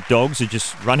this mean dogs are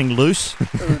just running loose?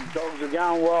 Dogs are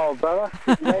going wild, brother.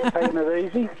 They're taking it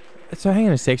easy. So hang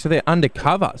on a sec. So they're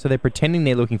undercover. So they're pretending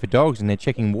they're looking for dogs and they're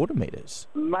checking water meters.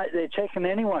 Mate, they're checking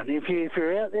anyone. If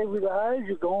you're out there with a hose,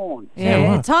 you're gone. Yeah,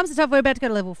 right. times are tough. We're about to go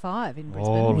to level 5 in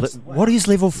Brisbane. Oh, which- what is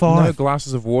level 5? No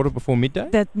glasses of water before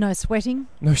midday? no sweating.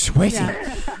 No sweating.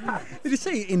 Did you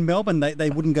see in Melbourne they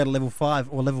wouldn't go to level 5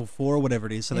 or level 4 or whatever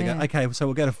it is? So they go, okay, so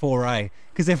we'll go to 4A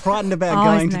because they're frightened about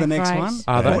going to the isn't that next great? one.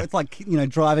 Are they? Or it's like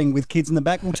driving with kids in the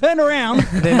back. Well, turn around.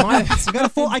 They might. We go to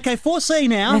 4C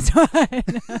now.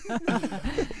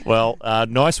 Well,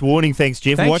 nice warning. Thanks,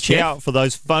 Jeff. Thanks, Watch Jeff. out for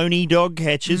those phony dog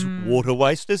catchers, water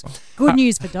wasters. Good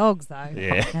news for dogs, though.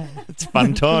 Yeah, it's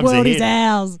fun The times world ahead. is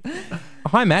ours.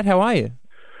 Hi, Matt. How are you?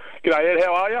 G'day, Ed.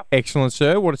 How are you? Excellent,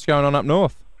 sir. What's going on up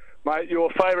north? Mate, your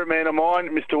favourite man of mine,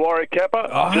 Mr. Warwick Kappa.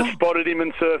 I've just spotted him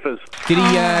in Surfers. Did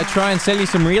he try and sell you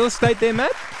some real estate there,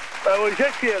 Matt? Well, he's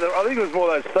actually, I think it was more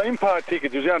those theme park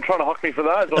tickets. He was trying to hook me for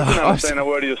those. I didn't understand a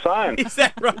word he was saying. Is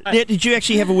that right? Yeah, did you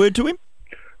actually have a word to him?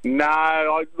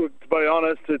 No, look, to be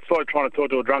honest, it's like trying to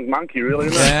talk to a drunk monkey, really,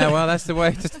 isn't it? Yeah, well, that's the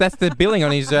way. That's the billing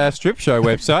on his strip show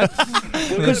website.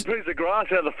 Well, there's a piece of grass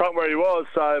out the front where he was,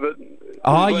 so, but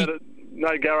Oh, I'm glad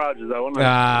no garages, though, wasn't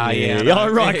there? Oh,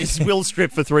 right, because we'll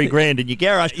strip for $3,000 in your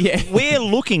garage. Yeah. We're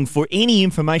looking for any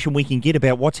information we can get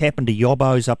about what's happened to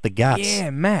Yobbos up the guts.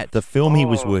 Yeah, Matt. The film he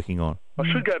was working on. I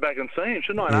should go back and see him,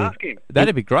 shouldn't I, and ask him?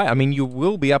 That'd be great. I mean, you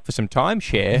will be up for some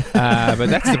timeshare, but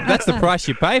that's the price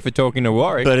you pay for talking to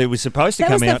Warwick. But it was supposed to That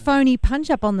come was out. the phony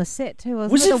punch-up on the set, too,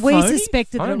 wasn't Was it? it That we phony?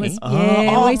 suspected that it was... Phony?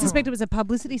 Yeah, Oh. we suspected it was a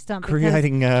publicity stunt. because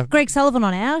Creating, Greg Sullivan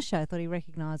on our show thought he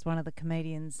recognised one of the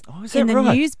comedians is in that the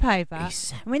right? newspaper. I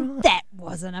went, that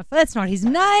wasn't that's not his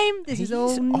name. This is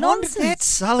all nonsense.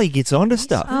 Sully gets onto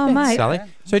stuff. Oh, mate. Sully.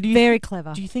 So Very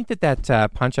clever. Do you think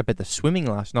that punch-up at the swimming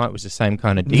last night was the same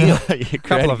kind of deal? A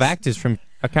couple of actors from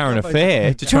A Current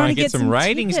Affair to try and get some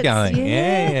ratings tickets, going.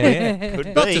 yeah.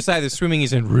 Could Not be. to say the swimming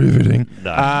isn't riveting.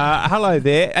 No. Hello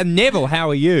there. And Neville, how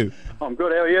are you? I'm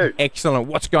good, how are you? Excellent.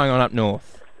 What's going on up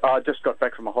north? I just got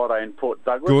back from a holiday in Port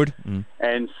Douglas. Good.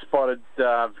 And spotted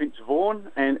Vince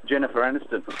Vaughn and Jennifer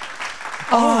Aniston.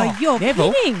 Oh, you're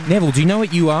Neville, kidding. Neville, do you know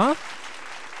what you are?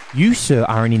 You, sir,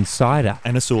 are an insider.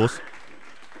 And a source.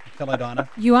 Hello, Dinah.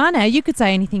 You are now. You could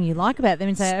say anything you like about them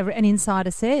and say an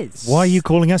insider says. Why are you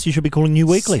calling us? You should be calling New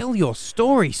Weekly. Sell your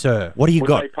story, sir. What do you Would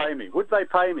got? they pay me? Would they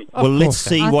pay me? Well, let's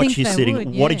see I what think she's they sitting. would,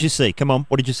 What yeah. did you see? Come on.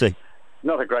 What did you see?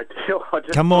 Not a great deal. I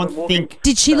just Come on, saw them walking. think.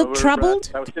 Did she They look were,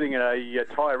 troubled? They were sitting in a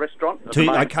Thai restaurant. at the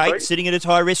main Okay, street. sitting at a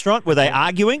Thai restaurant. Were they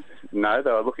arguing? No, they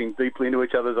were looking deeply into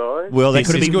each other's eyes. Well,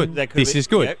 This is good. This is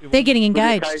good. They're getting With an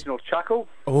engaged. occasional chuckle.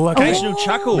 Oh, Occasional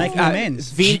chuckle. Making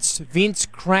amends. Vince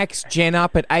cracks Jen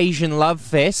up at Asian Love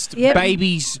Fest. Yep.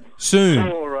 Babies soon.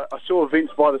 I saw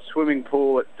Vince by the swimming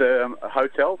pool at a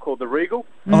hotel called the Regal.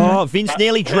 Oh, Vince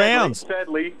nearly drowns.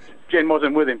 Sadly, Jen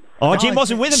wasn't with him. Oh, Jim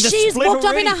wasn't with him. Just She's split walked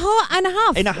off already. in a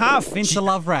half. In a half. Vince the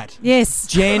love rat. Yes.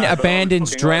 Jen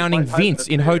abandons drowning Vince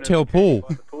in hotel pool.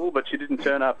 But she didn't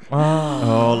turn up.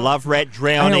 Oh, love rat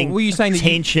drowning. Hang on, were you saying that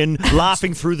tension,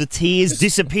 laughing through the tears,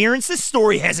 disappearance? This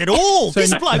story has it all.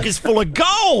 This bloke is full of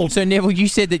gold. So, Neville, you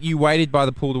said that you waited by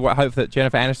the pool to hope that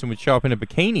Jennifer Aniston would show up in a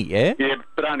bikini, yeah? Yeah,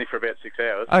 but only for about 6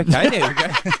 hours. Okay, there we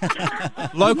go.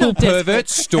 Local pervert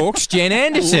stalks Jen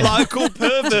Anderson. Local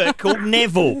pervert called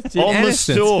Neville Jen on the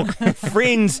Aniston. stalk.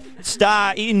 Friends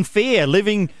star in fear,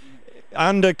 living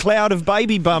under cloud of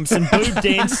baby bumps and boob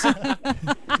dance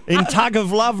in tug of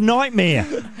love nightmare.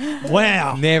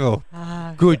 Wow. Neville,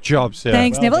 good job, sir.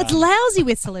 Thanks, Well Neville. done. It's lousy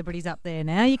with celebrities up there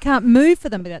now. You can't move for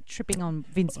them without tripping on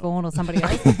Vince Vaughn or somebody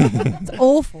else. It's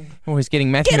awful. Oh, he's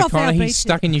getting Matthew Get off our McConaughey beaches.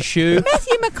 stuck in your shoe.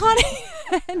 Matthew McConaughey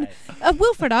and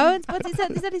Wilfred Owens.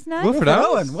 Is that his name? Wilfred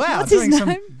Owens? Wow, What's doing his some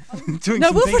name? doing No,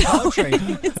 some Wilfred big poetry.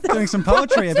 Owens. Doing some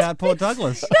poetry about Port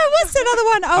Douglas. No, what's another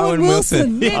one? Owen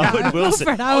Wilson. You know, Owen Wilson.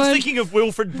 Wilfred I was Owen. thinking of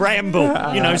Wilfred Bramble,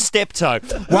 Steptoe.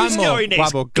 One Who's more. going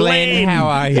next? Glenn, how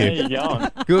are you? How you going?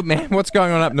 Good, man. What's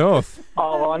going on up north?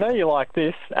 Oh, well, I know you like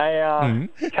this. A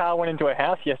car went into a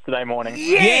house yesterday morning.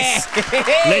 Yes!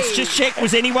 Let's just check.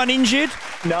 Was anyone injured?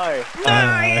 No.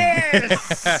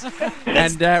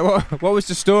 And what was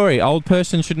the story? Old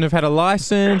person shouldn't have had a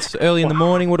license. Early in the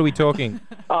morning. What are we talking?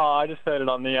 Oh, I just heard it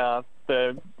on the eye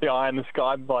in the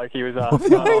sky bloke. He was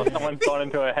someone's gone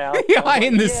into a house. The eye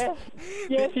in the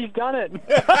Yes, he's done it.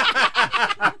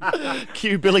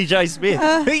 Cue Billy J.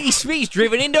 Smith. He's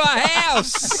driven into a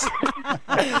house.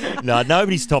 No,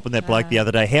 nobody's topping that bloke the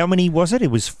other day. How many was it?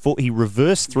 It was 4. He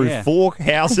reversed through 4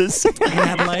 houses. In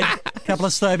Adelaide, a couple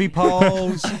of Stobie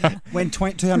poles, went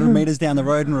 200 metres down the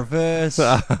road in reverse,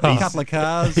 a couple of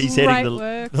cars. He's heading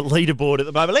the leaderboard at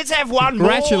the moment. Let's have one more.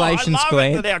 Congratulations, I love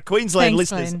Glenn. it that our Queensland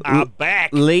Thanks, listeners Glenn. are back.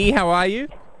 Lee, how are you?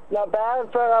 Not bad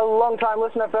for a long-time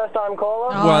listener, first-time caller.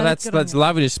 Well, that's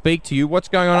lovely to speak to you. What's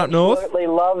going on up north? Absolutely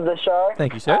love the show.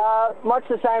 Thank you, sir. Much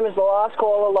the same as the last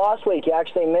caller last week. You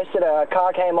actually missed it. A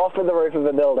car came off of the roof of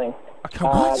a building. It's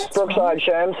Brookside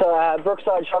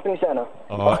Brookside Shopping Centre.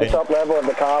 Oh, The top level of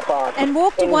the car park. And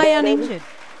walked away uninjured.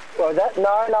 Well,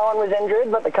 no one was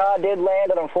injured, but the car did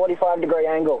land at a 45-degree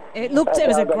angle. It was That's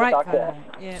a how I got great stuck car. there.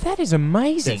 Yeah. That is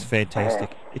amazing. That's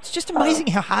fantastic. It's just amazing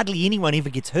how hardly anyone ever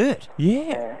gets hurt.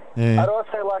 Yeah. I'd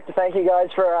also like to thank you guys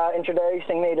for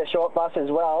introducing me to Short Bus as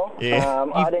well. Yeah.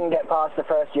 I didn't get past the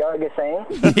first yoga scene.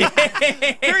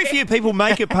 Very few people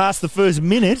make it past the first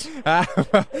minute. Yeah,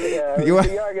 it was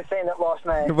the yoga scene that lost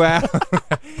me. Well,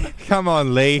 come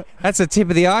on, Lee. That's the tip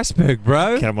of the iceberg,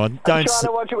 bro. Come on, I'm trying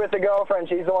to watch it with the girlfriend.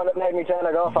 She's the one that made me turn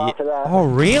it off after that. Oh,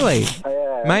 really?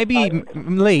 Yeah. Maybe,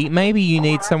 Lee, maybe you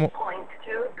need someone...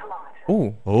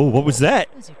 Oh, what was that?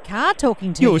 There's your car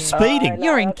talking to You you. were speeding.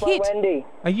 You're in That's my kit. Wendy.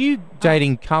 Are you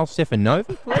dating Carl Stefanovic?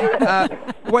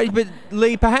 Wait, but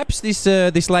Lee, perhaps this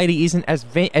lady isn't as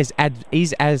Thank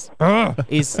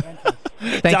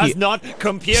Does you. not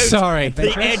compute. Sorry.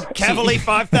 The Ed Cavalier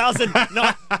 5000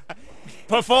 not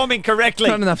performing correctly.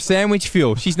 Not enough sandwich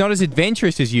fuel. She's not as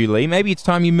adventurous as you, Lee. Maybe it's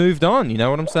time you moved on. You know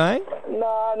what I'm saying?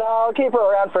 No, No, I'll keep her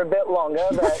around for a bit longer,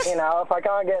 but, if I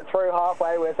can't get through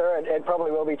halfway with her, it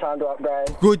probably will be time to upgrade.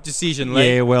 Good decision,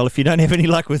 Lee. Yeah, well, if you don't have any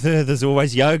luck with her, there's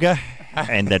always yoga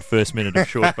and that first minute of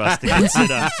short bus to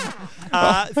consider.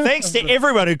 Thanks to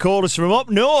everyone who called us from up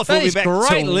north. That we'll is be back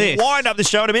great to list. wind up the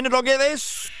show in a minute. I'll get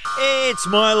this. It's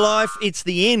my life. It's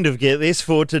the end of Get This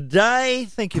for today.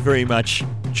 Thank you very much,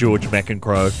 George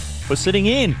McEncroe, for sitting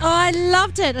in. Oh, I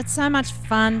loved it. It's so much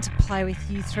fun to play with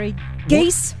you three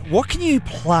geese. What can you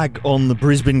plug on the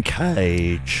Brisbane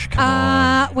Cage? Come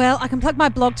on. Well, I can plug my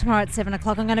blog tomorrow at 7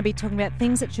 o'clock. I'm going to be talking about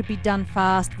things that should be done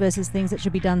fast versus things that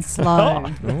should be done slow.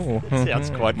 Sounds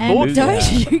quite And thoughtful.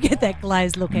 don't you get that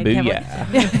glazed look at you?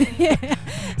 Yeah.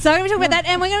 So I'm going to talk about that,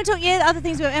 and we're going to talk, other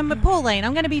things. And with Pauline,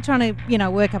 I'm going to be trying to,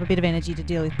 work up a bit of energy to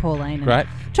deal with Pauline. And Right.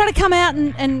 Try to come out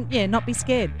and not be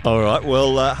scared. All right.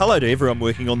 Well, hello to everyone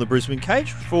working on the Brisbane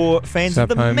Cage. For fans of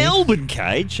the Melbourne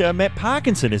Cage, Matt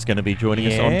Parkinson is going to be joining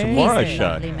us on tomorrow's He's a show.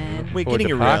 lovely man. We're Forward getting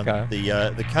to around Parker.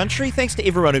 the country. Thanks to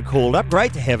everyone who called up.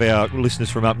 Great to have our listeners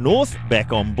from up north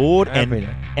back on board. And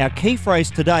our key phrase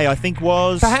today, I think,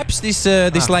 was Perhaps this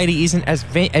lady isn't as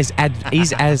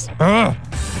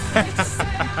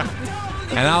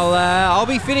And I'll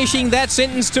be finishing that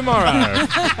sentence tomorrow.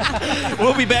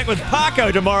 We'll be back with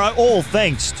Parko tomorrow. All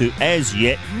thanks to As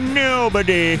Yet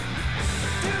Nobody.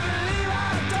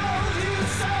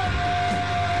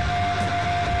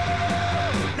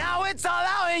 Now it's all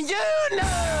out and you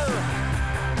know.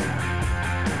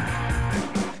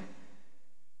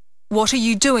 What are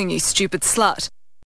you doing, you stupid slut?